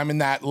business, climbing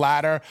that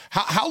ladder.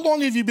 How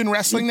long have you been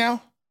wrestling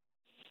now?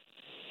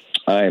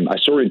 I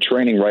started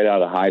training right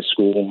out of high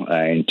school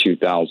in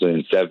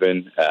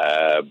 2007,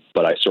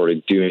 but I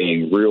started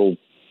doing real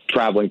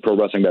traveling pro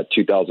wrestling about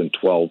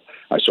 2012.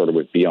 I started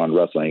with Beyond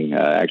Wrestling.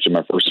 Actually,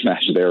 my first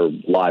match there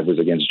live was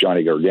against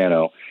Johnny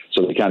Gargano.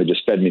 So they kind of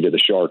just fed me to the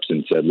Sharks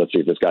and said, let's see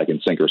if this guy can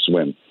sink or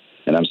swim.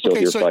 And I'm still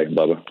fighting,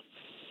 Bubba.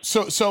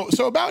 So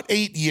about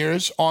 8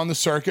 years on the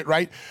circuit,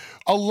 right?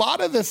 A lot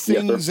of the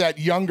things that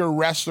younger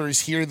wrestlers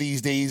hear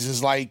these days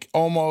is like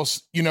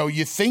almost,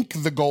 you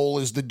think the goal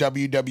is the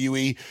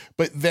WWE,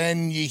 but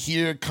then you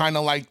hear kind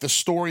of like the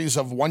stories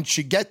of once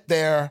you get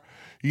there,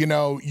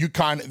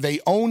 they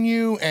own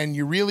you and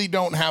you really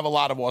don't have a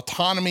lot of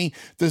autonomy.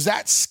 Does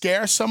that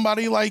scare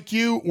somebody like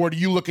you, or do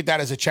you look at that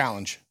as a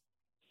challenge?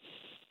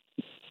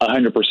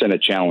 100% a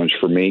challenge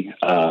for me.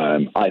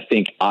 I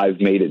think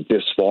I've made it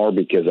this far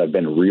because I've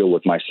been real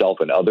with myself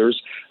and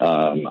others.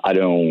 I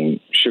don't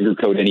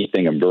sugarcoat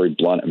anything. I'm very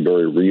blunt. I'm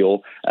very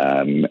real.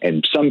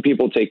 And some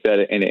people take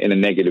that in a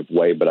negative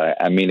way, but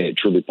I mean it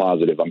truly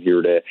positive. I'm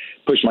here to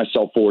push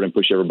myself forward and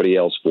push everybody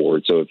else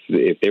forward. So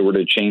if they were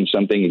to change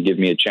something and give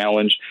me a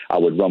challenge, I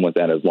would run with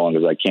that as long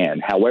as I can.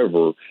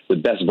 However, the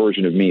best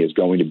version of me is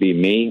going to be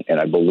me. And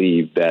I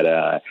believe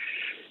that,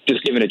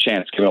 just given a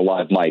chance, given a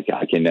live mic,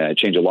 I can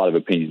change a lot of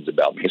opinions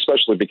about me,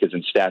 especially because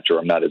in stature,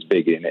 I'm not as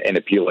big and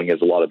appealing as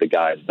a lot of the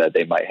guys that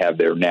they might have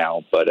there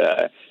now. But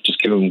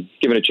just given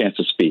a chance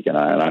to speak, and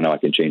I know I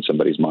can change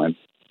somebody's mind.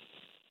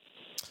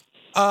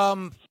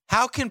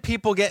 How can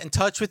people get in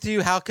touch with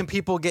you? How can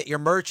people get your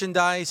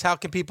merchandise? How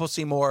can people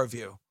see more of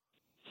you?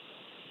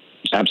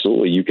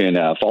 Absolutely. You can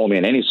follow me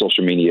on any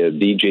social media,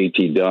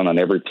 DJT Dunn on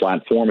every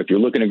platform. If you're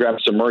looking to grab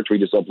some merch, we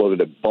just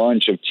uploaded a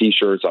bunch of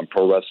T-shirts on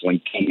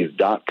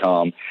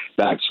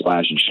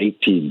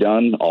ProWrestlingTees.com/JT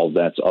Dunn. All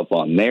that's up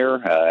on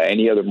there.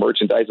 Any other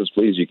merchandises,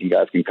 please, you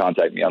guys can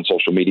contact me on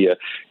social media.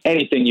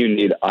 Anything you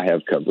need, I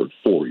have covered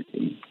for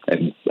you.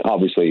 And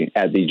obviously,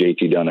 at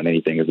DJT Dunn on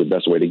anything is the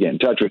best way to get in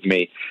touch with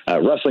me.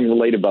 Wrestling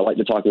related, but I like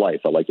to talk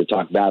life. I like to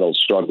talk battles,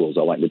 struggles.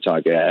 I like to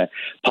talk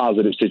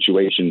positive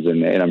situations,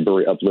 and I'm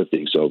very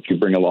uplifting. So if you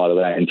bring a lot of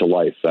that into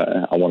life,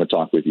 I want to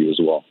talk with you as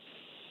well.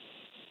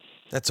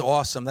 That's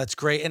awesome. That's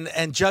great.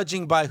 And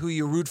judging by who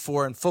you root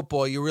for in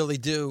football, you really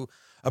do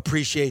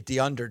appreciate the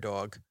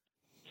underdog.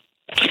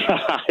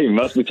 You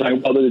must be talking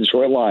about the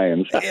Detroit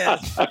Lions.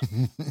 Yes.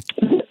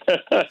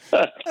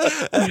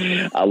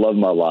 I love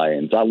my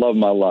Lions.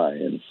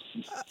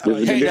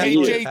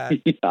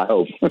 Hey, I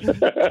hope.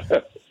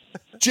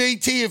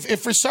 JT,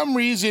 if for some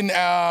reason,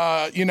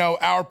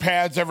 our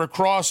paths ever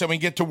cross and we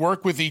get to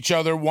work with each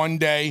other one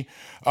day,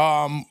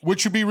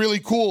 which would be really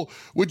cool,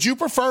 would you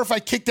prefer if I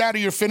kicked out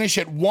of your finish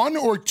at 1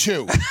 or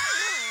 2?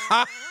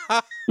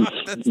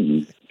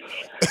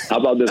 How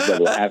about this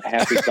level?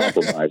 Half is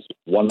compromise.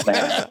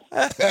 1.5.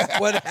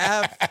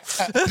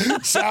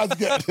 1.5. Sounds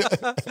good.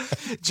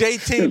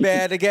 JT,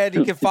 man, again,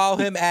 you can follow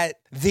him at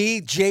the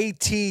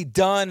JT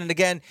Dunn. And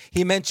again,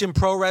 he mentioned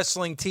Pro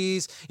Wrestling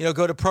Tees.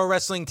 Go to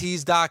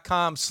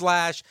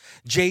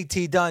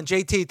ProWrestlingTees.com/JT Dunn.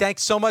 JT,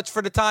 thanks so much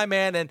for the time,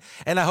 man. And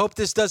I hope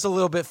this does a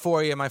little bit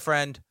for you, my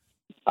friend.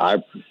 I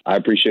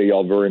appreciate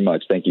y'all very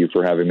much. Thank you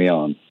for having me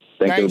on.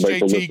 Thanks, everybody, JT.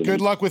 for listening.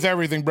 Good luck with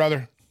everything,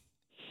 brother.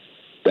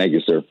 Thank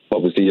you, sir.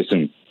 Hope to see you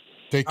soon.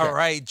 Take care. All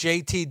right,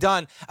 JT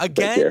Dunn.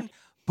 Again,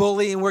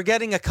 Bully, and we're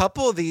getting a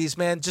couple of these,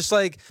 man, just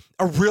like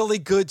a really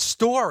good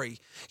story.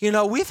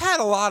 We've had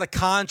a lot of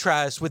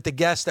contrast with the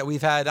guests that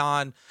we've had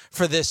on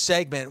for this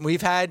segment.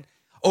 We've had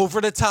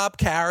over-the-top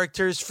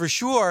characters for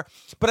sure,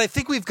 but I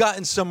think we've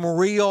gotten some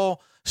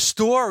real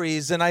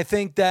stories, and I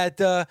think that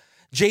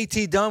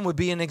JT Dunn would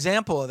be an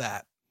example of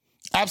that.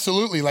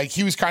 Absolutely. Like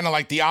he was kind of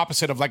like the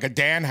opposite of like a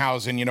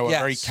Danhausen, a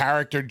very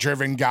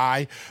character-driven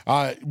guy.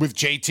 With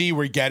JT,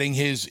 we're getting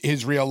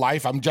his real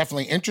life. I'm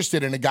definitely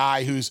interested in a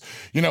guy who's,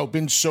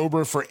 been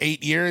sober for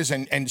 8 years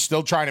and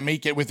still trying to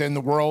make it within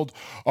the world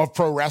of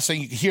pro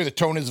wrestling. You can hear the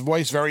tone of his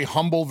voice, very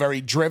humble, very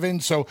driven.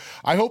 So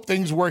I hope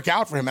things work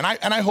out for him. And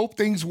I hope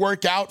things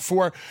work out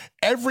for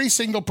every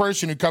single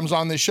person who comes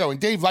on this show. And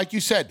Dave, like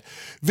you said,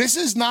 this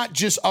is not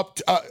just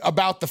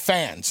about the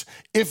fans.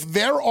 If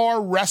there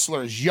are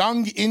wrestlers,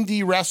 young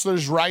indie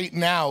wrestlers right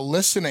now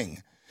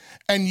listening,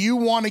 and you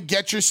want to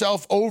get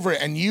yourself over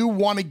and you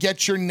want to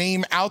get your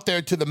name out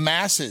there to the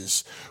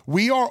masses,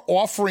 we are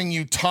offering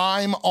you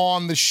time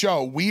on the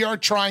show. We are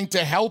trying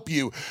to help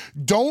you.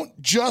 Don't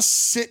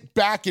just sit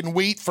back and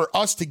wait for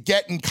us to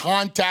get in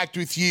contact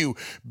with you.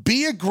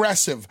 Be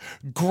aggressive.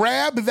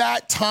 Grab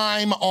that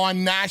time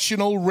on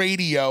national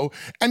radio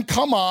and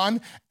come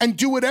on and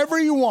do whatever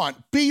you want.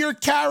 Be your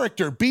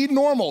character. Be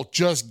normal.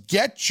 Just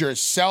get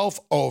yourself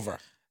over.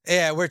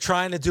 Yeah, we're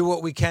trying to do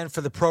what we can for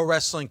the pro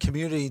wrestling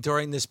community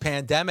during this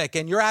pandemic,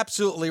 and you're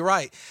absolutely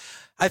right.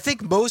 I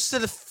think most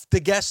of the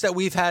guests that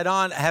we've had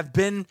on have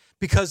been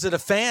because of the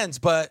fans,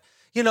 but,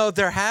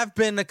 there have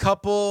been a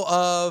couple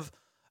of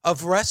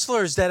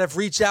wrestlers that have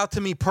reached out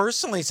to me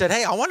personally, said,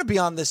 hey, I want to be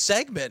on this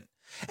segment.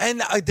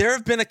 And there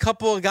have been a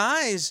couple of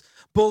guys,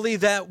 Bully,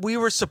 that we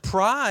were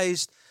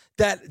surprised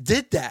that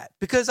did that,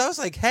 because I was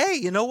like, hey,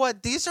 you know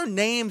what? These are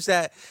names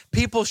that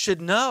people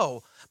should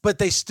know, but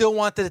they still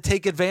wanted to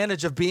take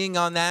advantage of being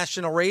on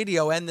national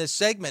radio and this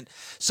segment.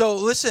 So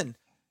listen,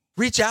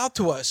 reach out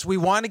to us. We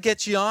want to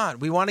get you on.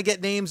 We want to get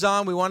names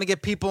on. We want to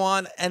get people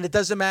on. And it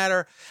doesn't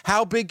matter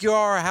how big you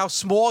are or how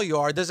small you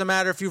are. It doesn't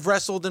matter if you've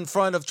wrestled in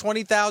front of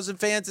 20,000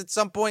 fans at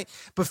some point,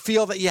 but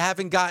feel that you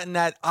haven't gotten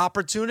that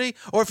opportunity,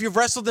 or if you've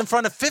wrestled in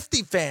front of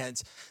 50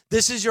 fans.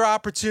 This is your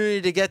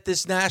opportunity to get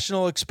this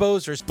national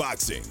exposure.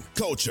 Boxing,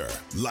 culture,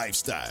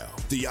 lifestyle.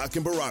 The Yak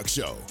and Barack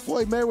Show.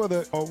 Floyd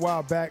Mayweather a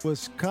while back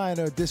was kind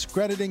of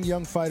discrediting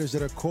young fighters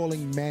that are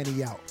calling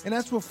Manny out. And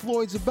that's what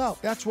Floyd's about.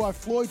 That's why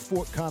Floyd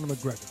fought Conor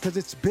McGregor. because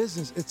it's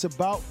business. It's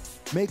about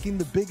making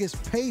the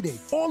biggest payday.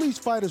 All these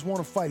fighters want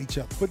to fight each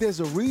other, but there's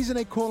a reason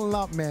they calling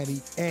out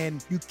Manny,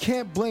 and you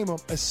can't blame him,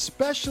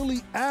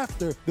 especially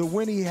after the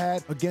win he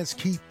had against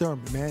Keith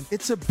Thurman, man.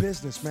 It's a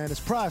business, man. It's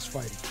prize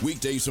fighting.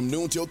 Weekdays from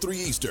noon till 3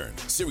 Eastern.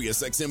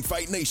 SiriusXM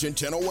Fight Nation,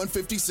 Channel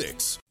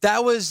 156.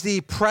 That was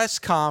the press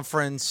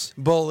conference,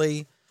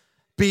 Bully,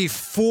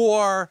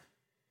 before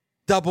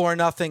Double or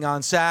Nothing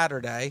on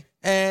Saturday.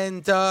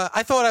 And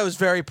I thought I was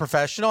very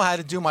professional, had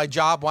to do my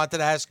job, wanted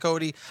to ask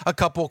Cody a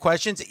couple of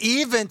questions,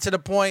 even to the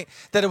point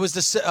that it was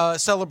the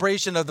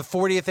celebration of the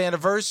 40th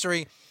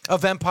anniversary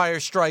of Empire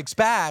Strikes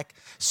Back.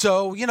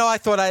 So, I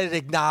thought I'd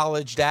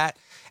acknowledge that.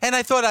 And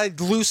I thought I'd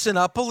loosen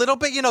up a little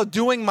bit,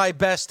 doing my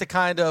best to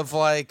kind of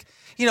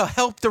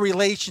help the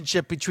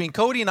relationship between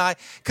Cody and I,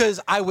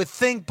 because I would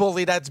think,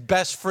 Bully, that's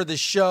best for the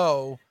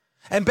show.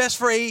 And best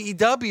for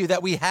AEW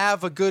that we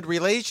have a good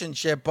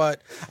relationship,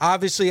 but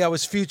obviously I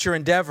was future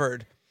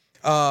endeavored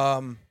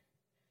by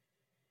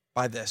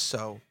this.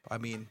 So, I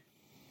mean,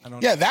 I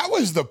don't know. Yeah, that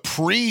was the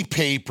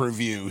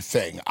pre-pay-per-view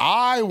thing.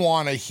 I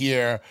want to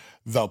hear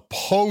the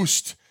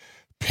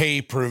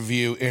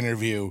post-pay-per-view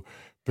interview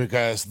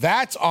because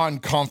that's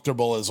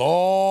uncomfortable as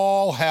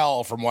all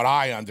hell from what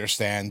I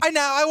understand.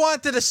 I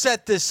wanted to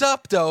set this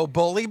up, though,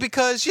 Bully,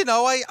 because,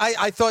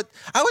 I thought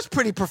I was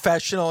pretty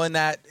professional in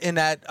that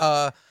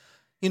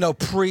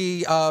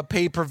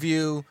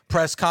pre-pay-per-view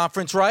press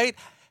conference, right?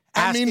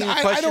 Asking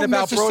a question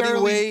about Brody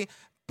Lee,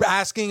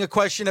 asking a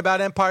question about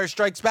Empire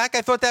Strikes Back.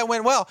 I thought that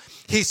went well.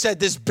 He said,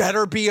 this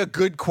better be a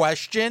good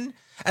question.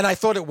 And I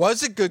thought it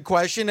was a good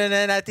question. And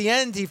then at the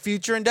end, he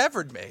future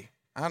endeavored me.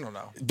 I don't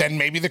know. Then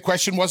maybe the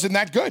question wasn't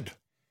that good.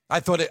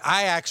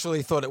 I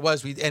actually thought it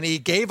was. And he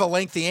gave a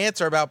lengthy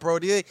answer about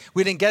Brody Lee.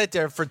 We didn't get it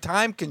there for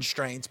time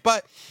constraints.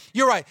 But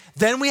you're right.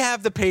 Then we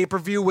have the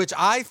pay-per-view, which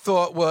I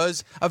thought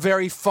was a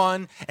very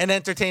fun and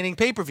entertaining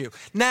pay-per-view.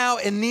 Now,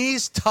 in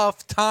these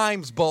tough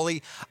times,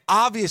 Bully,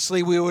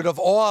 obviously we would have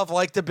all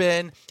liked to have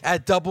been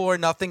at Double or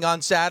Nothing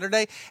on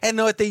Saturday. And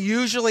what they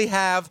usually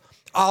have,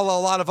 a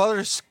lot of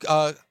other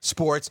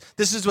sports,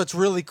 this is what's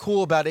really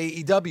cool about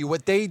AEW.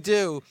 What they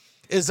do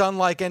is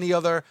unlike any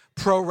other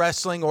pro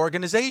wrestling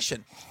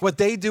organization. What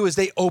they do is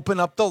they open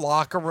up the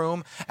locker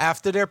room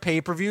after their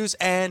pay-per-views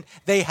and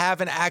they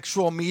have an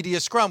actual media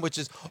scrum, which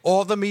is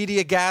all the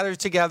media gathered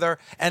together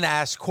and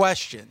ask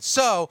questions.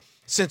 So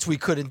since we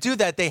couldn't do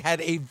that, they had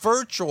a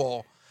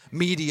virtual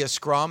media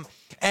scrum.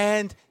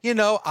 And,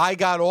 I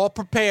got all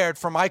prepared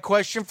for my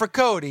question for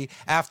Cody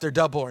after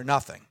Double or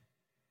Nothing.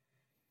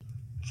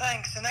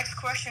 Thanks. The next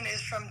question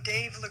is from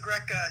Dave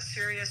LaGreca,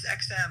 Sirius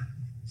XM.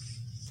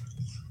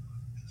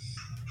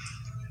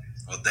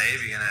 Well,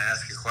 Dave, you going to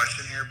ask a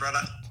question here,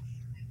 brother?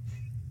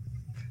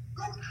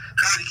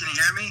 Cody, can you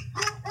hear me?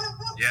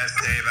 Yes,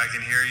 Dave, I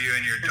can hear you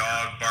and your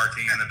dog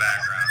barking in the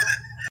background.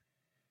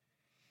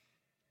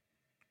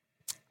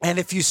 And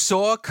if you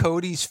saw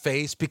Cody's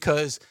face,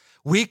 because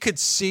we could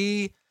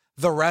see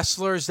the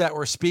wrestlers that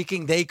were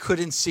speaking, they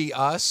couldn't see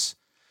us.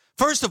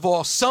 First of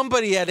all,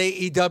 somebody at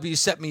AEW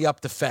set me up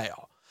to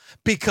fail.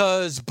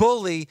 Because,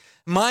 Bully,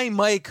 my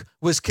mic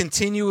was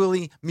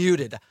continually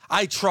muted.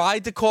 I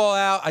tried to call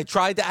out. I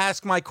tried to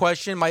ask my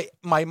question. My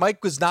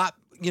mic was not,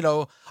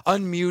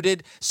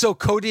 unmuted. So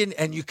Cody,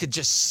 and you could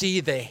just see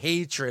the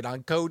hatred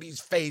on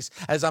Cody's face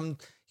as I'm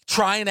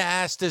trying to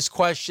ask this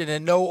question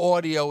and no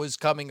audio is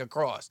coming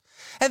across.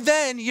 And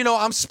then,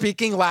 I'm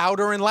speaking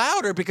louder and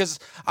louder because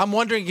I'm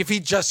wondering if he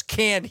just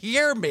can't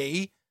hear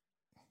me.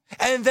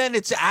 And then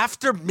it's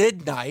after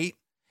midnight.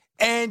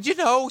 And,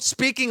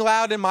 speaking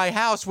loud in my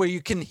house where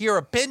you can hear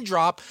a pin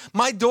drop,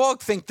 my dog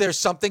thinks there's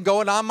something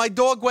going on. My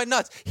dog went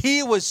nuts.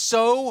 He was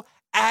so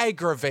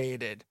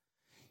aggravated.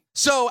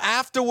 So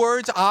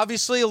afterwards,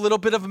 obviously a little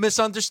bit of a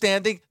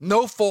misunderstanding,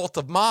 no fault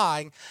of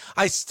mine.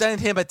 I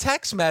sent him a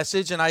text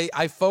message, and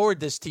I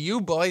forward this to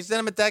you, boy. I sent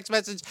him a text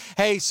message.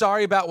 Hey,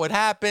 sorry about what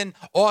happened.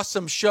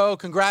 Awesome show.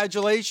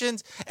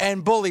 Congratulations.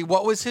 And, Bully,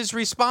 what was his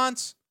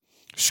response?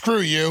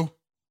 Screw you.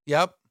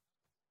 Yep.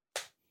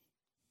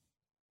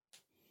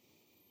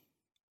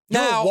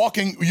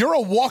 You're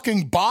a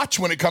walking botch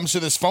when it comes to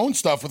this phone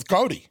stuff with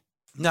Cody.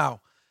 No,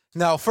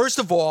 first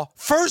of all,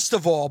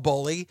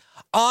 Bully,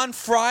 on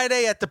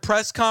Friday at the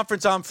press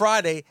conference on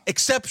Friday,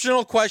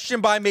 exceptional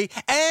question by me.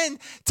 And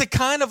to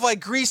kind of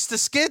grease the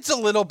skids a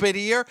little bit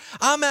here,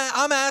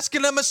 I'm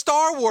asking him a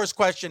Star Wars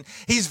question.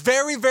 He's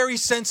very, very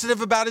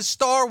sensitive about his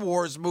Star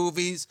Wars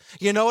movies.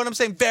 You know what I'm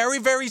saying? Very,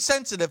 very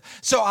sensitive.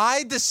 So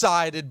I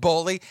decided,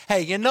 Bully,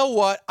 hey, you know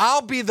what?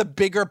 I'll be the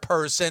bigger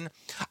person.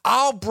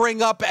 I'll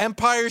bring up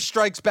Empire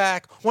Strikes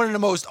Back, one of the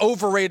most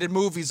overrated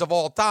movies of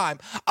all time.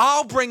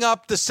 I'll bring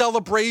up the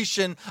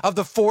celebration of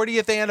the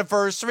 40th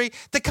anniversary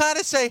to kind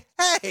of say,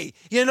 hey,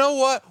 you know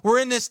what? We're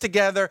in this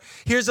together.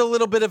 Here's a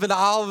little bit of an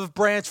olive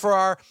branch for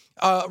our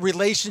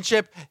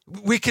relationship.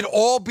 We can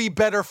all be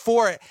better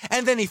for it.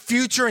 And then he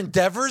future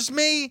endeavors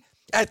me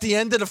at the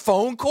end of the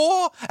phone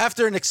call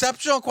after an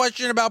exceptional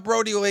question about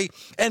Brody Lee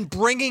and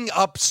bringing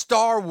up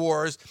Star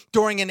Wars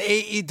during an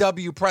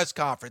AEW press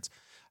conference.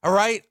 All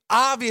right.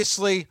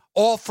 Obviously,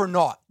 all for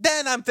naught.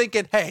 Then I'm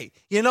thinking, hey,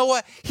 you know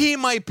what? He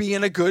might be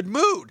in a good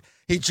mood.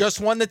 He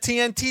just won the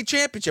TNT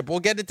championship. We'll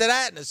get into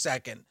that in a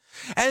second.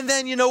 And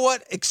then, you know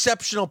what?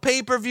 Exceptional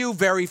pay-per-view,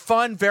 very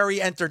fun,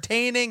 very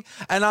entertaining.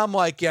 And I'm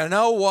like, you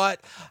know what?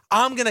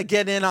 I'm going to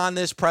get in on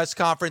this press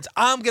conference.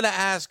 I'm going to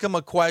ask him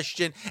a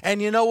question. And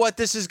you know what?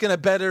 This is going to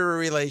better a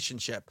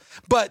relationship.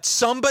 But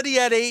somebody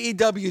at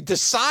AEW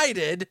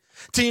decided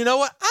to, you know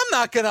what? I'm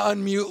not going to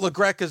unmute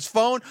LaGreca's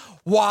phone.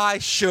 Why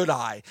should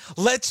I?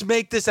 Let's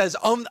make this as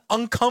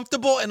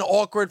uncomfortable and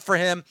awkward for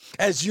him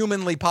as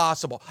humanly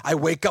possible. I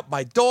wake up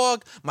my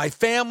dog, my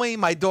family,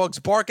 my dog's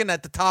barking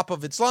at the top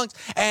of its lungs,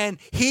 and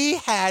he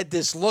had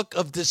this look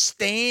of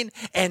disdain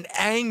and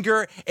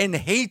anger and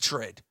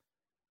hatred.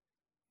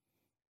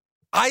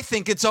 I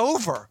think it's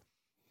over.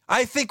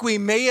 I think we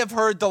may have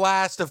heard the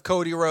last of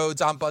Cody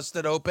Rhodes on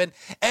Busted Open,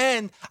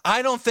 and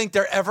I don't think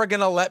they're ever going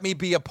to let me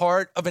be a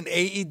part of an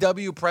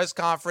AEW press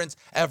conference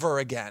ever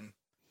again.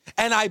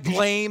 And I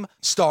blame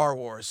Star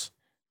Wars.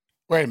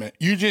 Wait a minute.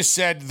 You just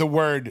said the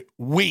word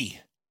we.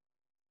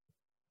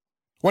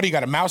 What, do you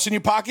got a mouse in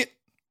your pocket?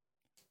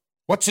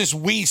 What's this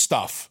we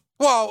stuff?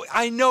 Well,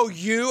 I know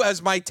you,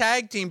 as my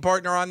tag team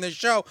partner on this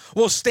show,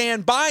 will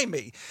stand by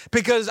me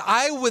because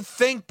I would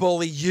think,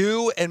 Bully,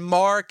 you and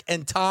Mark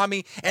and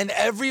Tommy and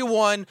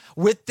everyone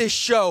with this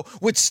show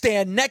would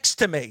stand next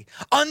to me.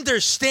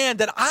 Understand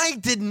that I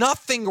did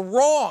nothing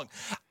wrong.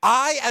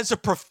 I, as a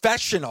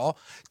professional,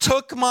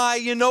 took my,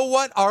 you know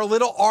what, our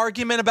little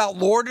argument about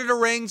Lord of the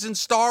Rings and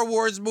Star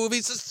Wars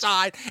movies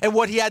aside and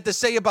what he had to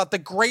say about the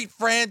great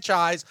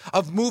franchise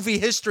of movie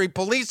history,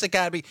 Police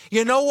Academy.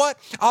 You know what?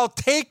 I'll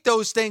take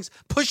those things,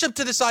 push them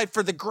to the side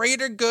for the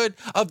greater good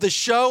of the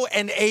show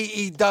and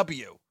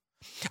AEW.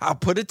 I'll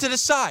put it to the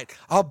side.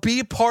 I'll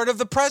be part of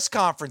the press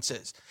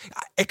conferences.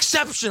 Two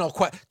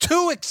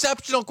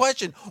exceptional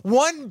questions.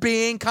 One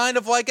being kind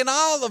of like an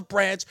olive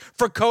branch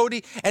for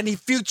Cody, and he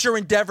future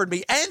endeavored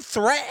me and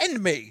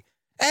threatened me.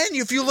 And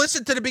if you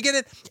listen to the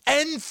beginning,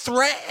 and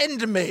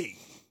threatened me.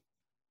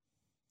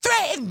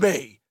 Threatened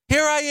me.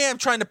 Here I am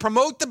trying to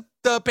promote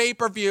the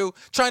pay-per-view,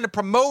 trying to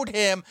promote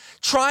him,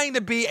 trying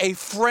to be a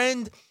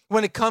friend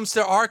when it comes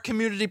to our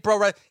community pro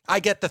wrestling. I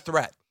get the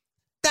threat.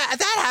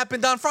 That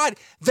happened on Friday.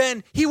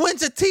 Then he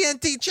wins the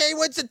TNT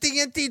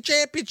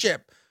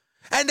championship.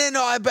 And then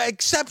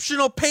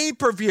exceptional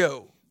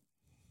pay-per-view.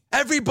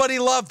 Everybody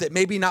loved it.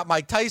 Maybe not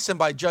Mike Tyson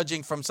by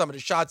judging from some of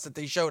the shots that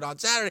they showed on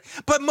Saturday,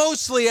 but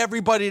mostly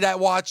everybody that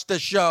watched the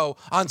show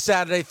on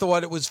Saturday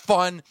thought it was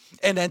fun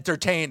and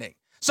entertaining.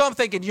 So I'm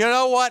thinking, you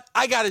know what?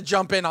 I got to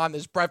jump in on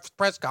this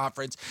press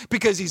conference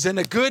because he's in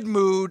a good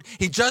mood.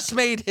 He just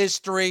made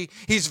history.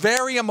 He's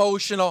very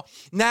emotional.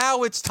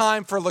 Now it's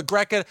time for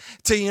LaGreca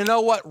to, you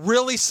know what,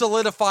 really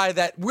solidify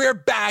that we're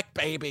back,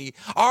 baby.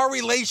 Our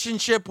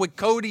relationship with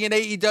Cody and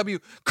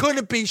AEW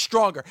couldn't be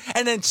stronger.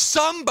 And then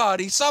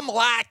somebody, some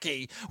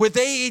lackey with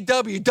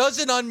AEW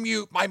doesn't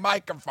unmute my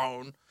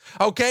microphone,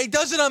 okay?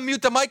 Doesn't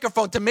unmute the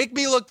microphone to make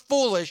me look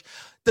foolish.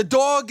 The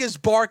dog is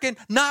barking.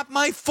 Not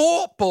my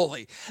fault,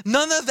 Bully.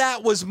 None of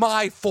that was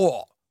my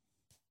fault.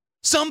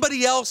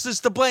 Somebody else is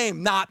to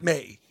blame, not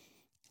me.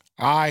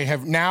 I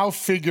have now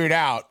figured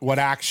out what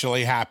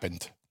actually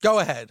happened. Go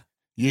ahead.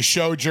 You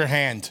showed your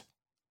hand.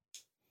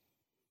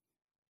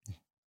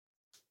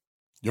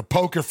 Your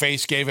poker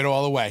face gave it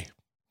all away.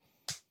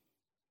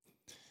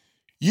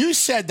 You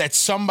said that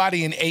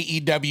somebody in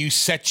AEW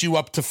set you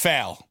up to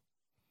fail.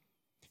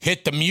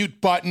 Hit the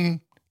mute button.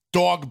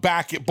 Dog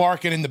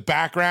barking in the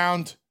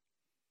background?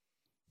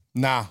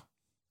 Nah.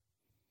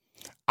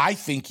 I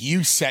think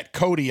you set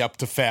Cody up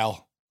to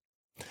fail.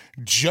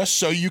 Just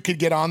so you could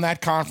get on that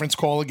conference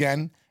call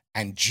again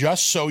and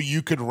just so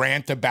you could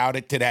rant about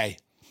it today.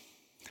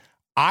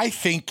 I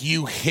think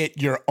you hit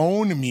your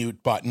own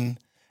mute button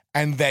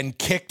and then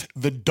kicked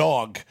the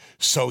dog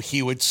so he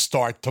would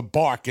start to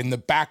bark in the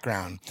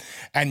background.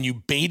 And you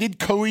baited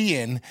Cody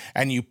in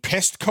and you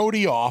pissed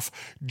Cody off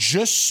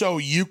just so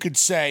you could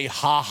say,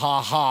 ha,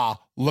 ha, ha,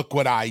 look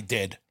what I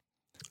did.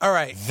 All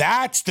right.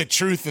 That's the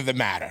truth of the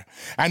matter.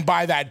 And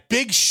by that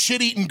big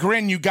shit-eating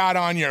grin you got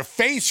on your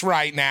face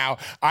right now,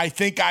 I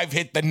think I've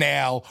hit the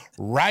nail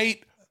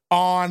right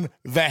on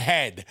the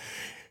head.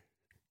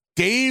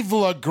 Dave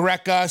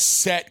LaGreca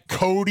set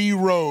Cody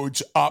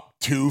Rhodes up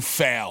to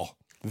fail.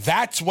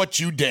 That's what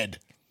you did.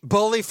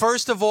 Bully,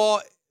 first of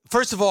all,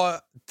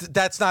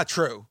 that's not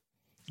true.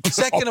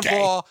 Second of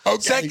all,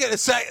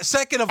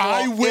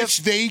 I wish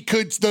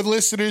the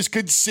listeners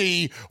could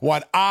see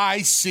what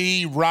I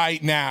see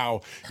right now.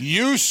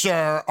 You,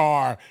 sir,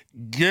 are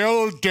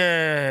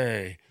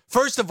guilty.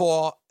 First of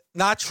all,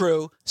 not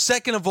true.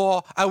 Second of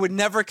all, I would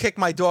never kick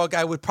my dog.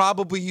 I would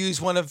probably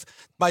use one of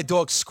my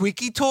dog's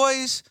squeaky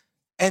toys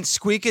and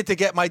squeak it to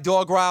get my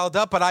dog riled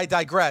up, but I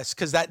digress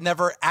because that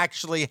never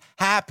actually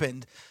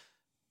happened.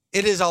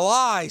 It is a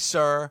lie,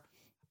 sir.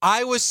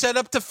 I was set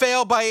up to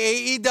fail by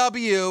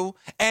AEW,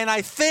 and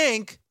I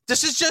think,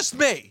 this is just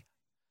me,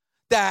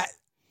 that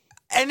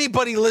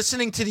anybody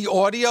listening to the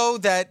audio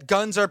that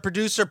Guns, our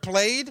producer,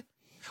 played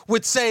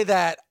would say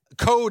that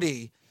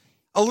Cody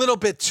a little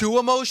bit too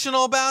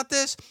emotional about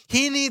this.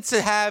 He needs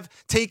to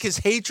take his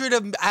hatred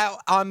out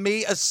on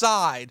me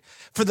aside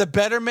for the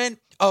betterment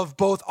of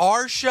both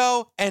our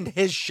show and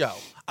his show.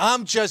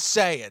 I'm just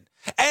saying.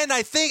 And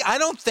I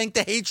don't think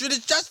the hatred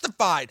is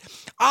justified.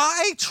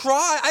 I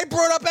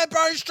brought up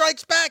Empire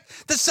Strikes Back,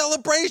 the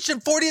celebration,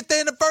 40th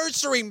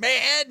anniversary,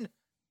 man.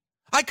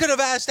 I could have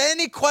asked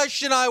any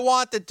question I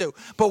wanted to,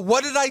 but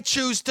what did I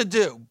choose to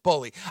do,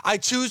 Bully? I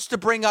choose to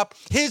bring up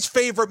his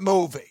favorite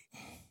movie.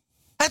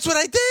 That's what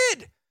I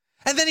did.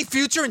 And then he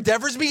future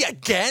endeavors me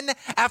again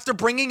after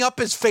bringing up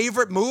his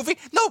favorite movie?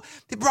 No,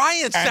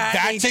 Ryan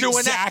Satin ain't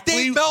doing that.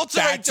 Dave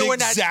Meltzer ain't doing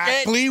that shit.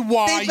 That's exactly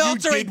why you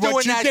did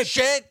what you did.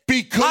 Shit.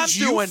 Because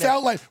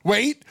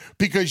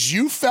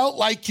you felt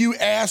like you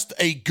asked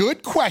a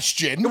good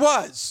question. It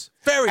was.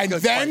 Very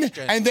good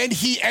question. And then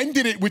he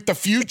ended it with the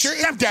future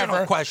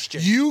endeavor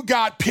question. You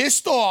got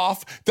pissed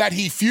off that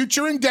he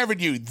future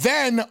endeavored you.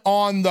 Then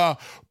on the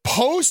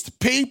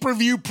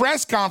post-pay-per-view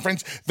press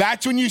conference,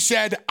 that's when you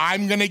said,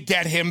 I'm going to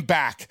get him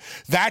back.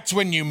 That's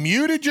when you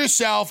muted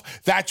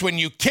yourself. That's when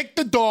you kicked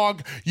the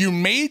dog. You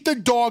made the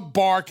dog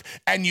bark,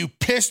 and you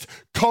pissed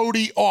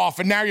Cody off.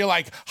 And now you're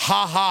like,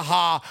 ha, ha,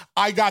 ha.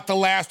 I got the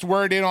last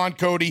word in on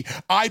Cody.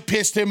 I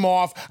pissed him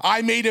off.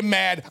 I made him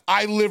mad.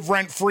 I live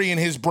rent-free in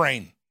his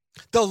brain.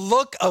 The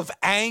look of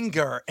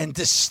anger and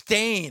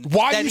disdain.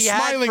 Why are you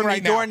smiling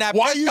right now?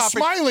 Why are you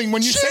smiling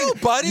when you say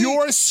buddy?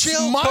 You're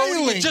smiling?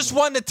 Cody, you just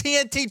won the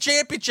TNT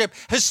Championship,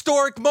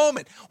 historic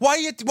moment. Why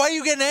are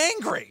you getting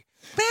angry?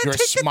 Man, you're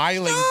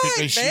smiling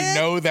because you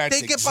know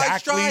that's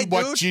exactly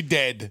what you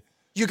did.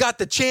 You got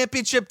the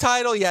championship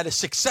title. You had a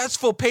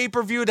successful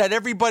pay-per-view that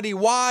everybody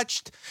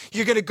watched.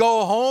 You're going to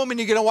go home and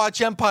you're going to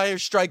watch Empire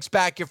Strikes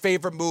Back, your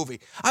favorite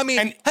movie. I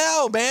mean,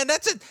 hell, man,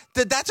 that's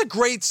a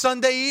great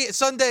Sunday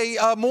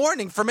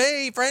morning for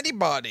me, for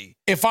anybody.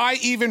 If I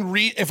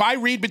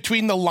read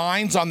between the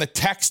lines on the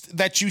text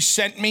that you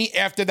sent me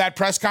after that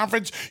press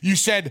conference, you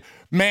said,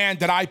 man,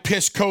 did I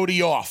piss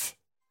Cody off?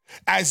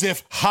 As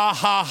if, ha,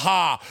 ha,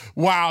 ha,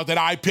 wow, did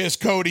I piss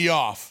Cody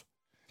off?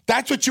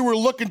 That's what you were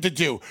looking to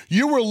do.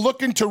 You were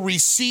looking to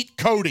reseat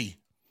Cody.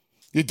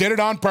 You did it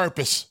on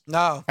purpose.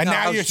 Now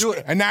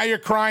you're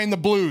crying the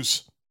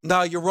blues.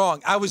 No, you're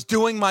wrong. I was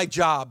doing my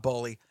job,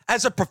 Bully.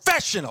 As a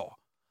professional,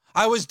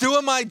 I was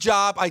doing my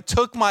job. I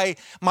took my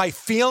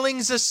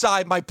feelings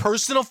aside, my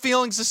personal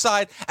feelings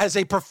aside, as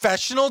a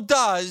professional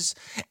does,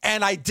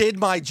 and I did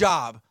my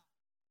job.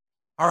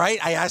 All right,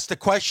 I asked a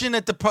question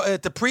at the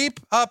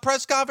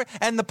pre-press conference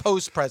and the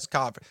post-press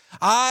conference.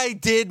 I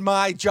did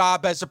my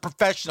job as a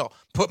professional.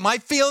 Put my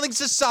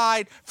feelings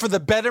aside for the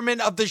betterment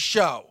of the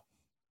show.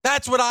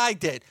 That's what I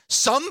did.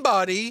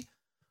 Somebody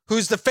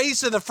who's the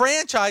face of the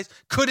franchise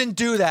couldn't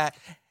do that.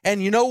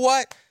 And you know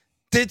what?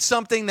 Did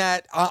something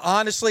that,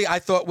 honestly, I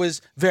thought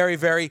was very,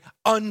 very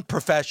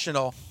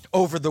unprofessional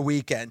over the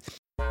weekend.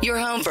 Your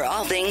home for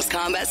all things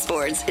combat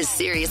sports is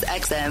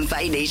SiriusXM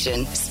Fight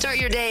Nation. Start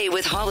your day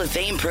with Hall of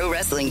Fame Pro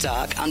Wrestling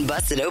Talk on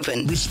Busted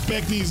Open.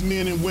 Respect these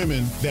men and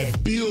women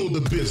that build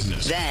the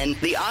business. Then,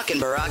 the Ak and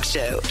Barak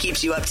Show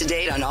keeps you up to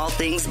date on all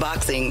things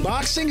boxing.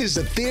 Boxing is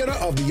the theater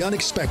of the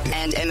unexpected.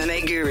 And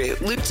MMA guru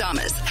Luke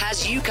Thomas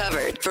has you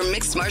covered for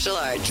mixed martial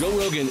arts. Joe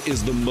Rogan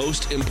is the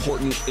most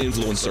important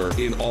influencer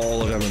in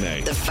all of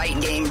MMA. The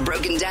fight game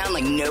broken down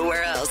like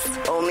nowhere else.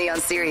 Only on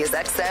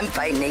SiriusXM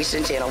Fight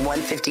Nation Channel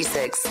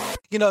 156.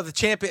 You know, the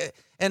champion,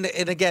 and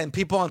again,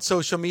 people on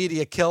social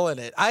media killing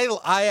it.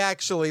 I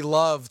actually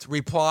loved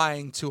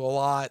replying to a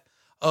lot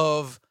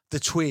of the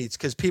tweets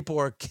because people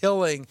are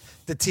killing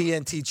the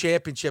TNT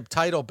Championship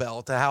title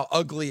belt and how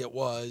ugly it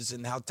was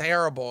and how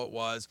terrible it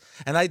was.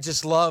 And I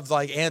just loved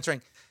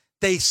answering.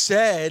 They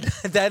said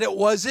that it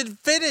wasn't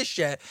finished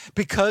yet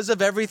because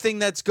of everything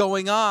that's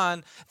going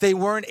on. They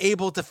weren't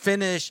able to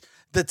finish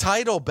the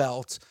title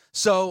belt.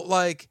 So,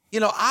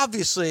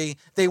 obviously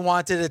they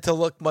wanted it to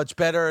look much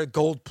better,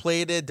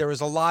 gold-plated. There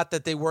was a lot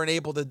that they weren't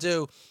able to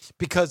do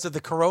because of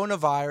the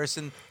coronavirus,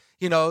 and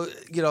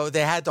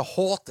they had to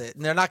halt it.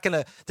 And they're not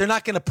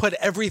gonna put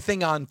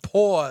everything on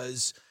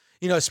pause,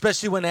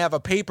 especially when they have a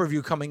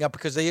pay-per-view coming up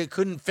because they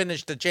couldn't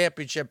finish the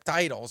championship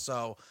title.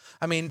 So,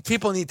 I mean,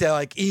 people need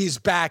to ease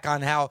back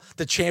on how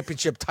the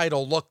championship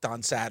title looked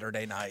on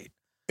Saturday night.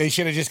 They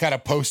should have just got a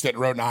post-it and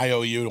wrote an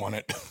IOU on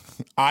it.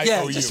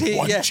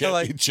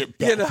 Championship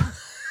belt.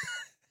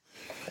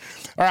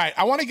 All right,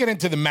 I want to get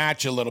into the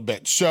match a little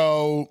bit.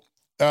 So,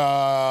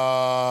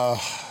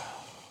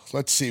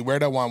 let's see. Where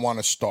do I want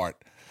to start?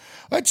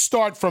 Let's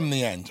start from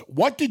the end.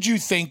 What did you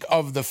think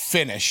of the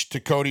finish to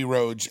Cody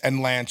Rhodes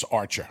and Lance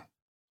Archer?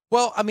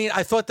 Well, I mean,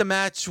 I thought the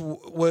match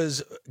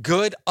was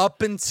good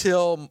up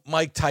until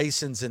Mike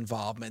Tyson's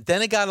involvement.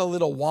 Then it got a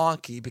little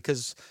wonky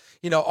because,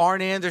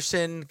 Arn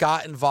Anderson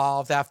got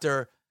involved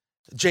after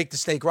Jake the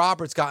Snake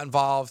Roberts got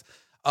involved.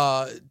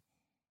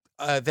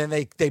 Then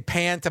they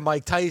pan to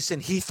Mike Tyson.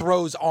 He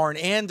throws Arn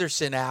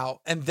Anderson out.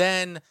 And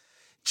then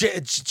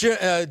Jake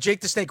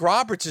the Snake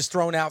Roberts is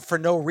thrown out for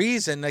no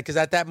reason because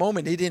at that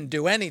moment he didn't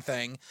do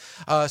anything.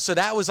 So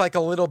that was a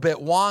little bit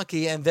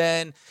wonky. And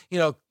then,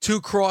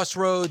 two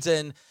Crossroads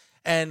and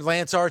and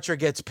Lance Archer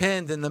gets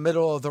pinned in the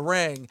middle of the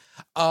ring.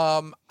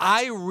 And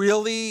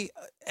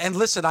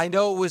listen, I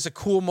know it was a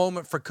cool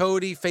moment for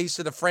Cody, face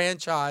of the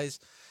franchise,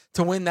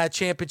 to win that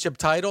championship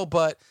title,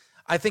 but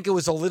I think it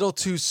was a little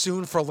too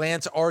soon for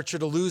Lance Archer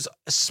to lose,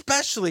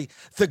 especially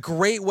the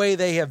great way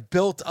they have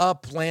built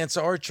up Lance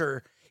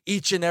Archer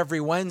each and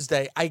every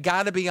Wednesday. I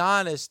got to be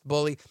honest,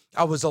 Bully,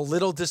 I was a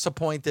little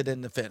disappointed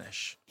in the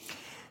finish.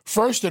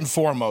 First and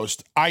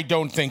foremost, I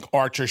don't think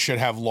Archer should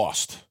have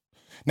lost.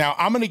 Now,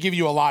 I'm going to give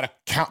you a lot of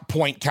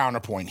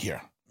counterpoint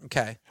here.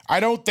 Okay. I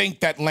don't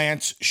think that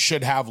Lance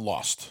should have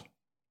lost.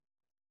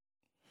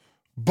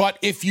 But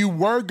if you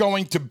were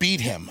going to beat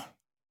him,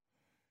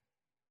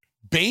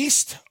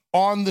 based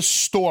on the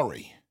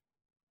story,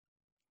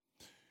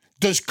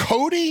 does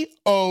Cody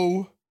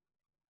owe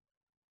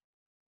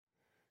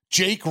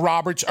Jake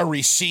Roberts a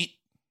receipt?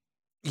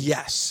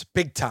 Yes,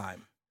 big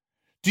time.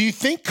 Do you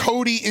think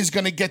Cody is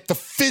going to get the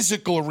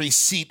physical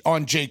receipt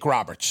on Jake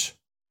Roberts?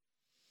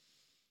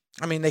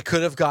 I mean, they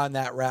could have gone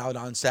that route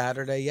on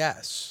Saturday,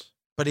 yes.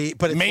 But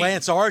it's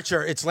Lance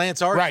Archer. It's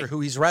Lance Archer right. Who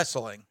he's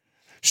wrestling.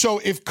 So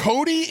if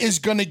Cody is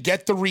going to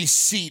get the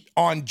receipt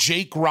on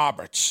Jake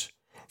Roberts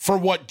for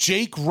what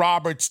Jake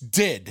Roberts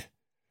did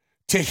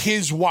to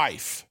his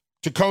wife,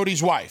 to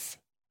Cody's wife,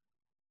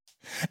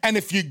 and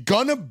if you're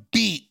going to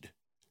beat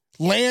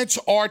Lance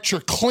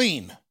Archer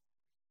clean,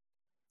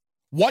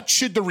 what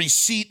should the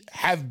receipt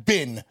have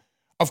been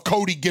of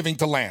Cody giving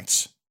to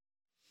Lance?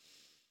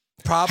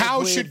 Probably.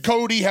 How should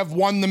Cody have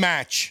won the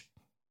match?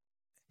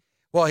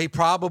 Well, he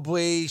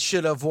probably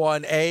should have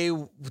won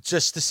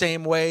just the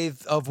same way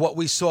of what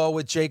we saw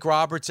with Jake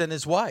Roberts and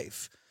his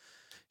wife.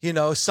 You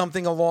know,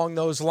 something along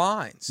those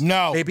lines.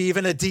 No. Maybe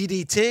even a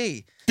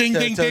DDT. Ding,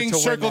 ding, ding,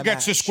 circle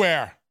gets the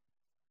square.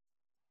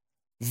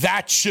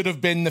 That should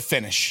have been the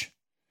finish.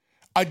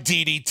 A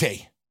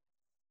DDT.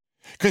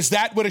 Because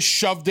that would have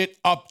shoved it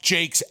up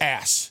Jake's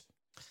ass.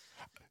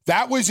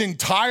 That was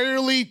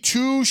entirely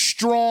too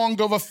strong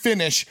of a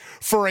finish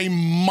for a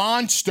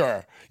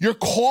monster. You're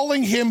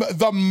calling him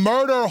the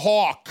Murder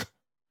Hawk.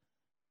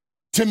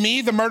 To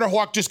me, the Murder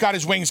Hawk just got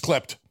his wings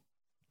clipped.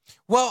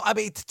 Well, I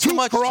mean, too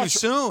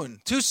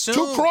soon. Too soon.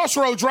 Two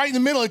crossroads right in the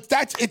middle.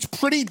 It's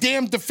pretty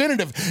damn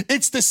definitive.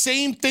 It's the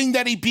same thing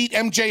that he beat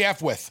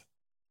MJF with.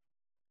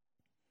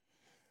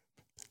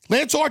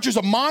 Lance Archer's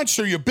a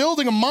monster. You're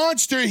building a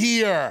monster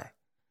here.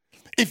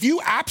 If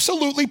you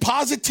absolutely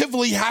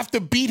positively have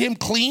to beat him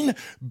clean,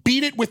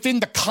 beat it within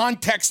the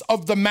context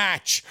of the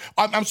match.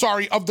 Of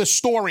the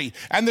story.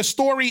 And the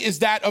story is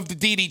that of the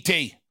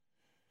DDT.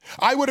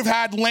 I would have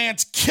had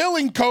Lance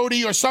killing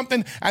Cody or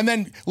something, and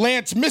then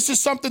Lance misses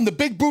something, the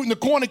big boot in the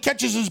corner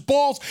catches his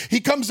balls,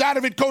 he comes out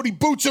of it, Cody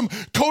boots him,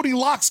 Cody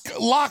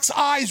locks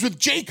eyes with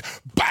Jake,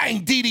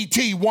 bang,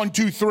 DDT, 1,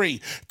 2,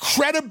 3.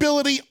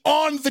 Credibility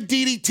on the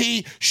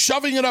DDT,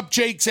 shoving it up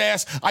Jake's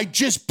ass. I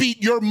just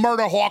beat your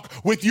Murder Hawk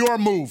with your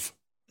move.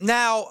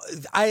 Now,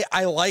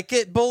 I like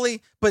it,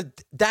 Bully,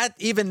 but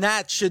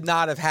that should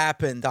not have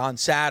happened on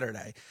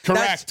Saturday.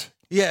 Correct.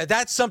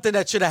 That's something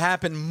that should have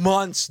happened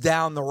months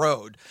down the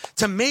road.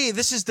 To me,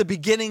 this is the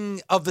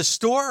beginning of the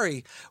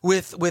story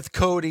with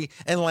Cody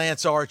and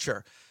Lance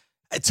Archer.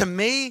 To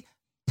me,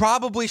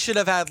 probably should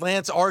have had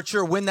Lance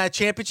Archer win that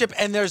championship,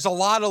 and there's a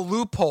lot of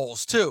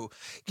loopholes, too.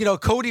 You know,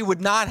 Cody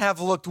would not have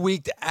looked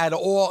weak at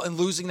all in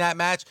losing that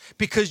match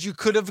because you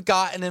could have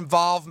gotten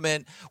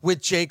involvement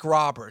with Jake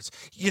Roberts.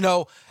 You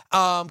know,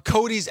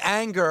 Cody's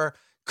anger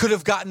could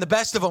have gotten the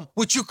best of him,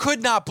 which you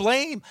could not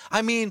blame.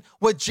 I mean,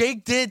 what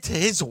Jake did to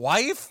his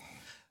wife,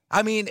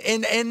 I mean,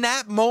 in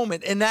that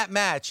moment, in that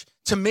match,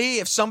 to me,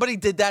 if somebody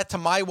did that to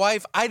my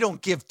wife, I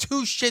don't give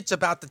two shits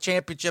about the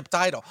championship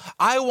title.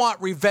 I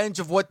want revenge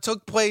of what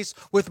took place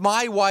with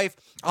my wife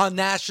on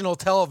national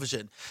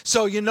television.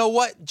 So you know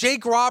what?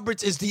 Jake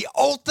Roberts is the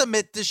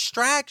ultimate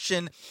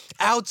distraction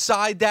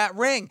outside that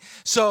ring.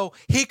 So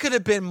he could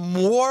have been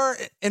more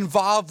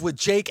involved with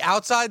Jake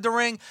outside the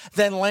ring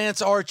than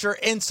Lance Archer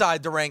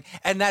inside the ring.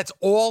 And that's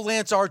all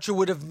Lance Archer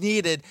would have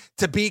needed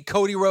to beat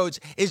Cody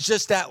Rhodes, is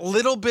just that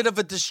little bit of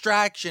a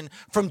distraction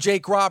from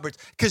Jake Roberts.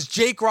 Because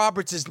Jake Roberts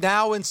is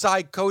now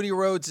inside Cody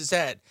Rhodes'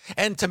 head.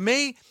 And to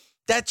me,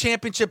 that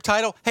championship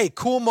title, hey,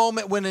 cool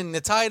moment winning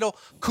the title,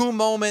 cool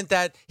moment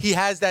that he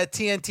has that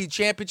TNT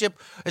championship,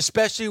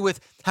 especially with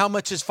how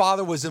much his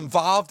father was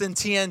involved in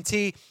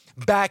TNT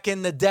back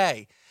in the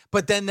day.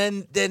 But then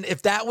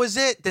if that was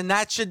it, then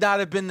that should not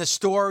have been the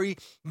story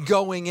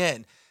going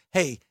in.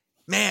 Hey,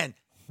 man,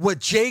 what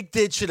Jake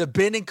did should have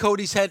been in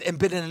Cody's head and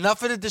been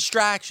enough of a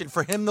distraction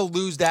for him to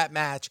lose that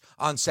match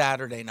on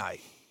Saturday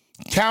night.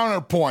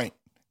 Counterpoint.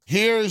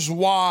 Here's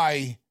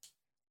why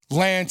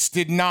Lance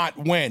did not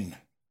win.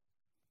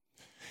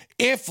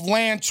 If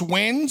Lance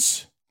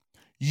wins,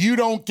 you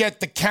don't get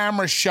the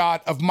camera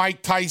shot of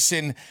Mike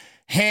Tyson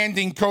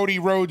handing Cody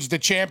Rhodes the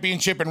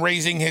championship and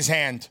raising his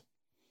hand.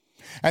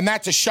 And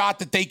that's a shot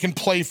that they can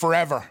play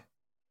forever.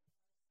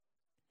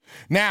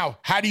 Now,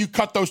 how do you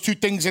cut those two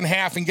things in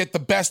half and get the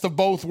best of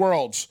both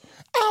worlds?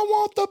 I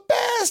want the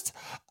best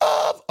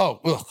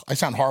of... I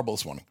sound horrible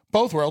this morning.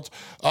 Both worlds.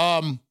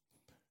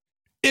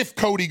 if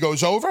Cody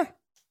goes over.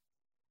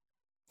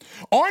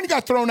 Arn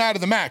got thrown out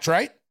of the match,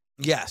 right?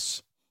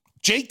 Yes.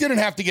 Jake didn't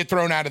have to get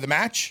thrown out of the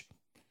match.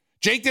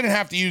 Jake didn't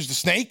have to use the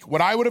snake.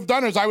 What I would have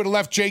done is I would have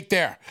left Jake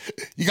there.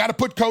 You got to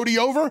put Cody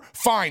over?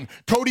 Fine.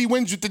 Cody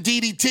wins with the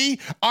DDT.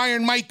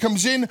 Iron Mike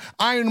comes in.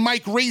 Iron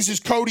Mike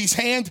raises Cody's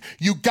hand.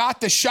 You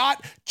got the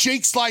shot.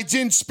 Jake slides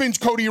in, spins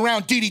Cody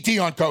around,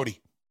 DDT on Cody.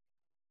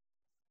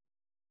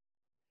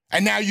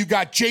 And now you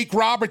got Jake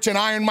Roberts and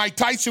Iron Mike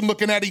Tyson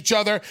looking at each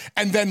other,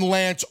 and then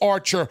Lance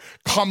Archer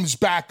comes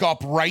back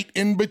up right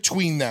in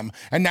between them.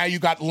 And now you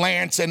got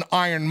Lance and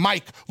Iron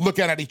Mike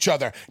looking at each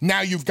other.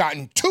 Now you've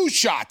gotten 2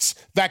 shots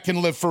that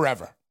can live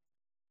forever.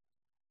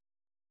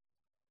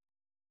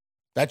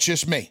 That's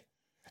just me.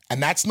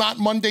 And that's not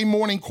Monday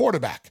morning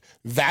quarterback.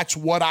 That's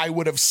what I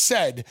would have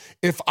said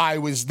if I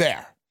was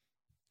there.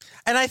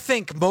 And I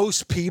think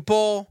most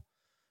people,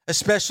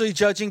 especially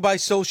judging by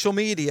social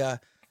media,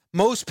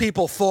 most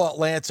people thought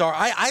Lance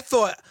Archer.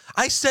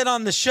 I said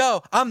on the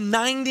show, I'm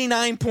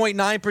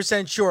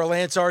 99.9% sure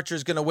Lance Archer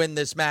is going to win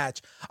this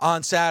match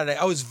on Saturday.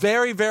 I was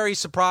very, very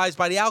surprised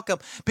by the outcome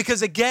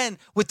because, again,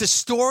 with the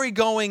story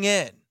going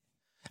in,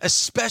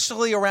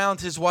 especially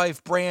around his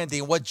wife, Brandy,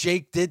 and what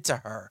Jake did to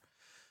her,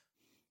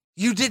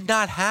 you did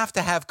not have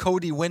to have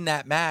Cody win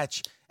that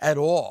match at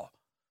all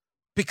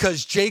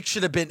because Jake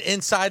should have been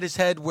inside his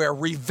head where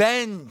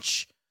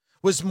revenge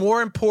was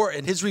more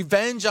important. His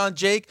revenge on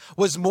Jake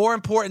was more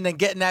important than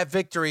getting that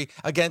victory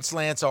against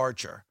Lance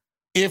Archer.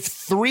 If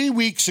 3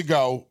 weeks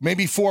ago,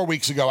 maybe 4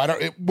 weeks ago,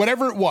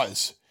 whatever it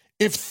was,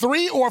 if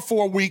 3 or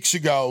 4 weeks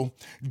ago,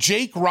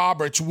 Jake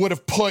Roberts would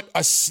have put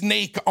a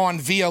snake on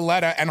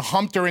Violetta and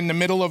humped her in the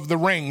middle of the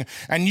ring,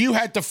 and you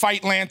had to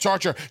fight Lance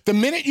Archer, the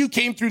minute you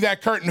came through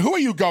that curtain, who are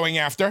you going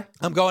after?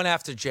 I'm going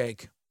after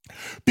Jake.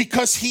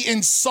 Because he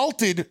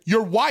insulted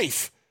your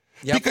wife.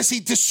 Yep. Because he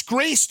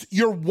disgraced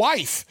your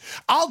wife.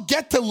 I'll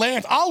get to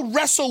Lance. I'll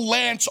wrestle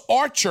Lance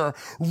Archer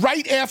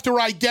right after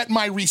I get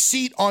my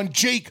receipt on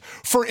Jake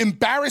for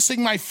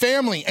embarrassing my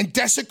family and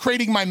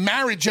desecrating my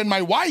marriage and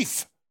my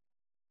wife.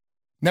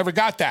 Never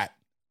got that.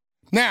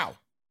 Now,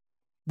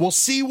 we'll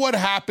see what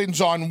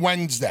happens on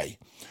Wednesday.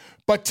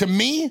 But to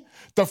me,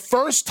 the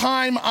first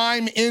time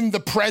I'm in the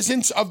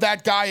presence of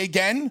that guy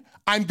again,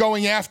 I'm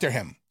going after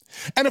him.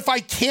 And if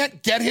I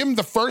can't get him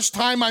the first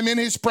time I'm in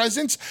his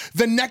presence,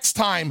 the next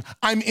time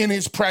I'm in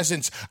his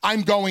presence,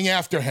 I'm going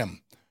after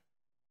him.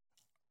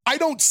 I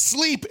don't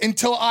sleep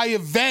until I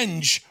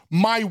avenge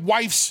my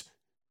wife's,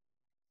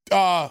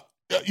 what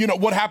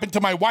happened to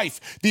my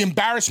wife, the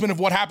embarrassment of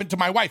what happened to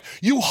my wife.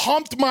 You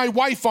humped my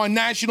wife on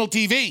national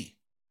TV.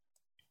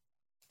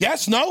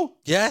 Yes, no?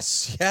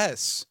 Yes.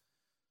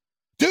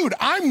 Dude,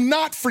 I'm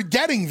not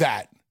forgetting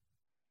that.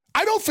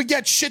 I don't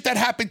forget shit that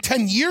happened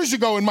 10 years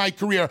ago in my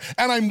career,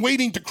 and I'm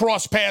waiting to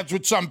cross paths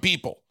with some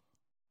people.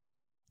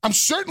 I'm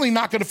certainly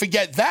not going to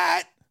forget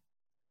that.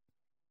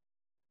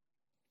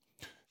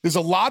 There's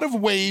a lot of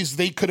ways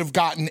they could have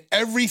gotten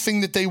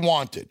everything that they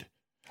wanted.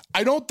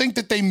 I don't think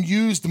that they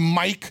used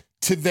Mike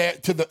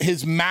to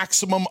his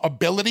maximum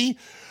ability.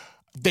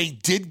 They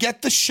did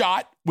get the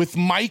shot with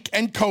Mike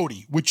and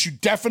Cody, which you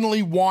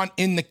definitely want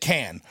in the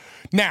can.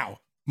 Now,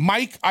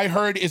 Mike, I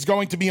heard, is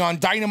going to be on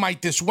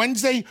Dynamite this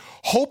Wednesday.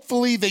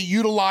 Hopefully they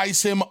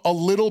utilize him a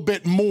little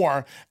bit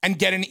more and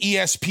get an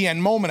ESPN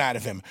moment out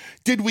of him.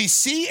 Did we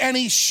see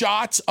any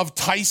shots of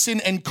Tyson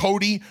and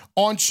Cody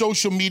on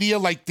social media?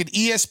 Like, did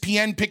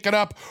ESPN pick it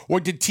up or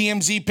did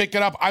TMZ pick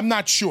it up? I'm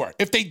not sure.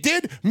 If they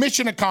did,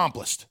 mission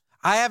accomplished.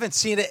 I haven't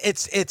seen it.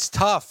 It's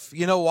tough.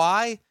 You know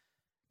why?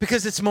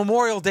 Because it's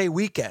Memorial Day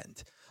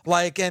weekend.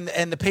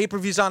 And the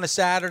pay-per-view's on a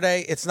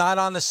Saturday. It's not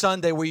on a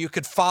Sunday where you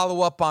could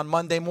follow up on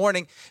Monday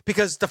morning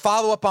because the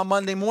follow-up on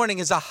Monday morning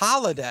is a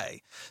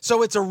holiday.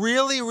 So it's a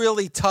really,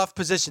 really tough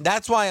position.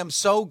 That's why I'm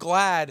so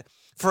glad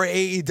for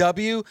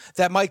AEW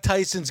that Mike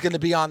Tyson's going to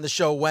be on the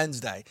show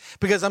Wednesday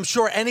because I'm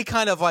sure any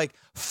kind of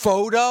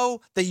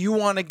photo that you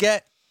want to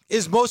get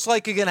is most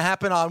likely going to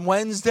happen on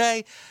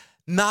Wednesday,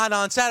 not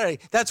on Saturday.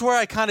 That's where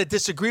I kind of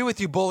disagree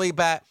with you, Bully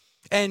Bat.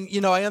 And,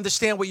 I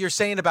understand what you're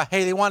saying about,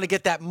 hey, they want to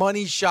get that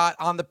money shot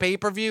on the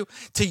pay-per-view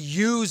to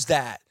use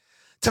that.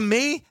 To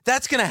me,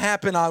 that's going to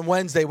happen on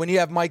Wednesday when you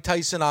have Mike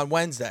Tyson on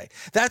Wednesday.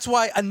 That's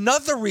why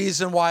another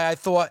reason why I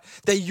thought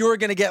that you're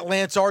going to get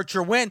Lance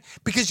Archer win,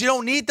 because you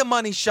don't need the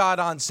money shot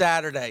on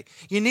Saturday.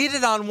 You need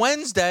it on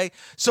Wednesday.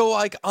 So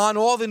on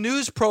all the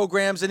news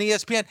programs and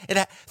ESPN,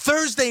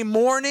 Thursday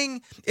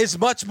morning is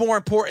much more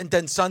important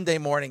than Sunday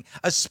morning,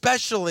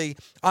 especially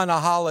on a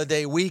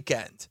holiday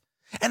weekend.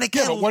 And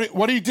again,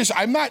 what are you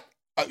I'm not.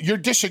 You're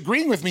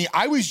disagreeing with me.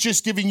 I was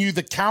just giving you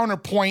the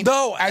counterpoint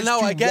as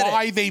to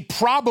why they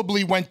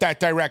probably went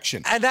that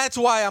direction. And that's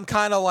why I'm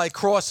kind of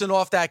crossing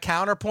off that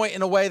counterpoint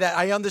in a way that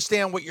I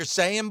understand what you're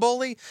saying,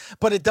 Bully,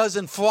 but it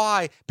doesn't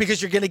fly because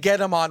you're going to get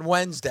them on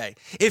Wednesday.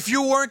 If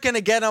you weren't going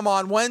to get them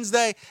on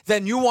Wednesday,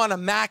 then you want to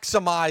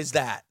maximize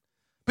that.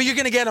 But you're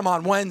going to get them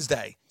on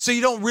Wednesday. So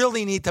you don't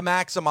really need to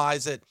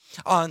maximize it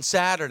on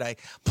Saturday.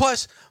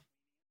 Plus,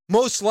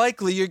 most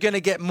likely you're going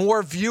to get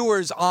more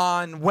viewers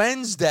on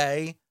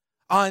Wednesday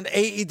on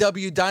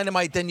AEW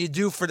Dynamite than you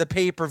do for the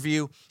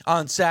pay-per-view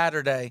on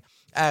Saturday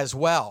as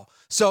well.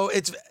 So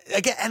it's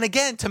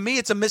again, to me,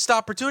 it's a missed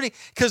opportunity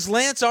because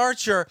Lance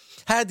Archer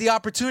had the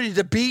opportunity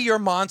to be your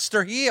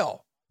monster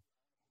heel.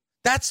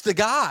 That's the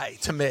guy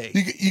to me.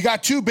 You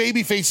got two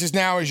baby faces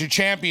now as your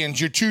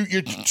champions. Your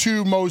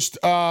two most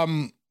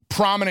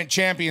prominent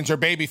champions are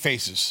baby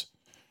faces.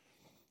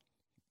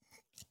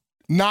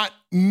 Not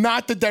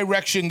the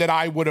direction that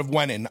I would have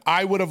went in.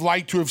 I would have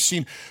liked to have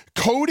seen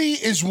Cody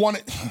is one.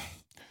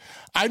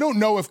 I don't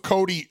know if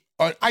Cody.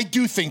 I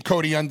do think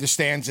Cody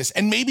understands this,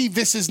 and maybe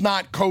this is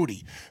not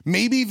Cody.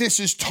 Maybe this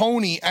is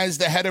Tony as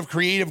the head of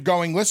creative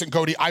going, listen,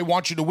 Cody, I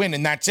want you to win,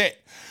 and that's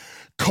it.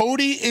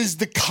 Cody is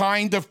the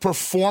kind of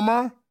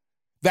performer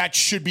that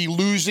should be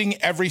losing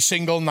every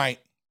single night.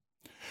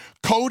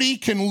 Cody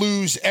can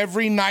lose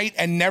every night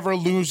and never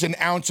lose an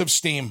ounce of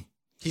steam.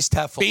 He's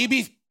tough.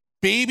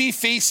 Baby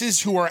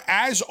faces who are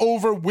as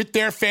over with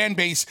their fan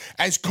base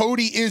as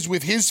Cody is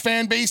with his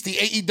fan base, the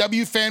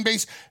AEW fan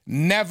base,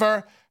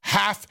 never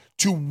have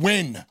to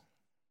win.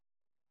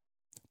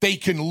 They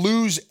can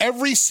lose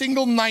every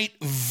single night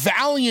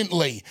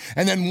valiantly.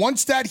 And then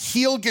once that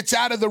heel gets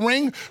out of the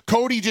ring,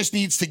 Cody just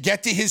needs to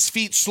get to his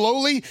feet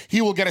slowly.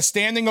 He will get a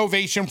standing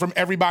ovation from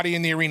everybody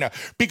in the arena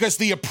because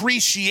the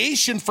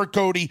appreciation for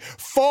Cody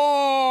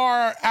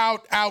far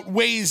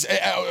outweighs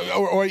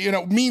or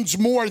means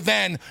more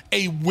than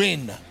a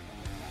win.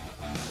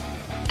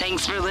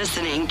 Thanks for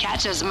listening.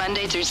 Catch us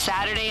Monday through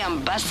Saturday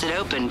on Busted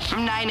Open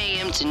from 9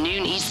 a.m. to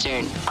noon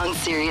Eastern on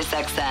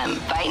SiriusXM,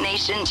 Fight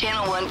Nation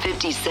Channel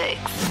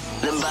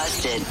 156. The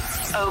Busted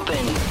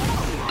Open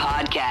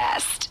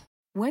Podcast.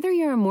 Whether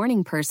you're a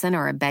morning person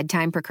or a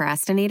bedtime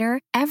procrastinator,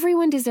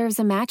 everyone deserves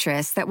a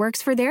mattress that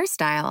works for their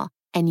style.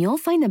 And you'll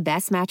find the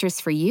best mattress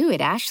for you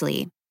at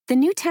Ashley. The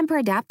new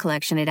Tempur-Adapt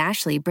collection at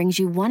Ashley brings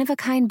you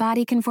one-of-a-kind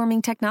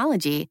body-conforming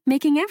technology,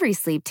 making every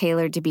sleep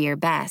tailored to be your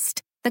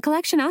best. The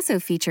collection also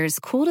features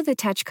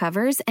cool-to-the-touch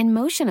covers and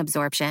motion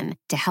absorption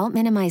to help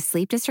minimize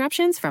sleep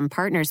disruptions from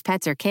partners,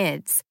 pets, or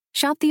kids.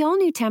 Shop the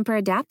all-new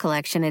Tempur-Adapt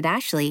collection at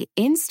Ashley,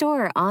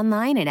 in-store or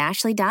online at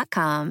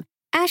ashley.com.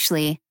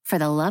 Ashley, for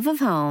the love of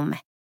home.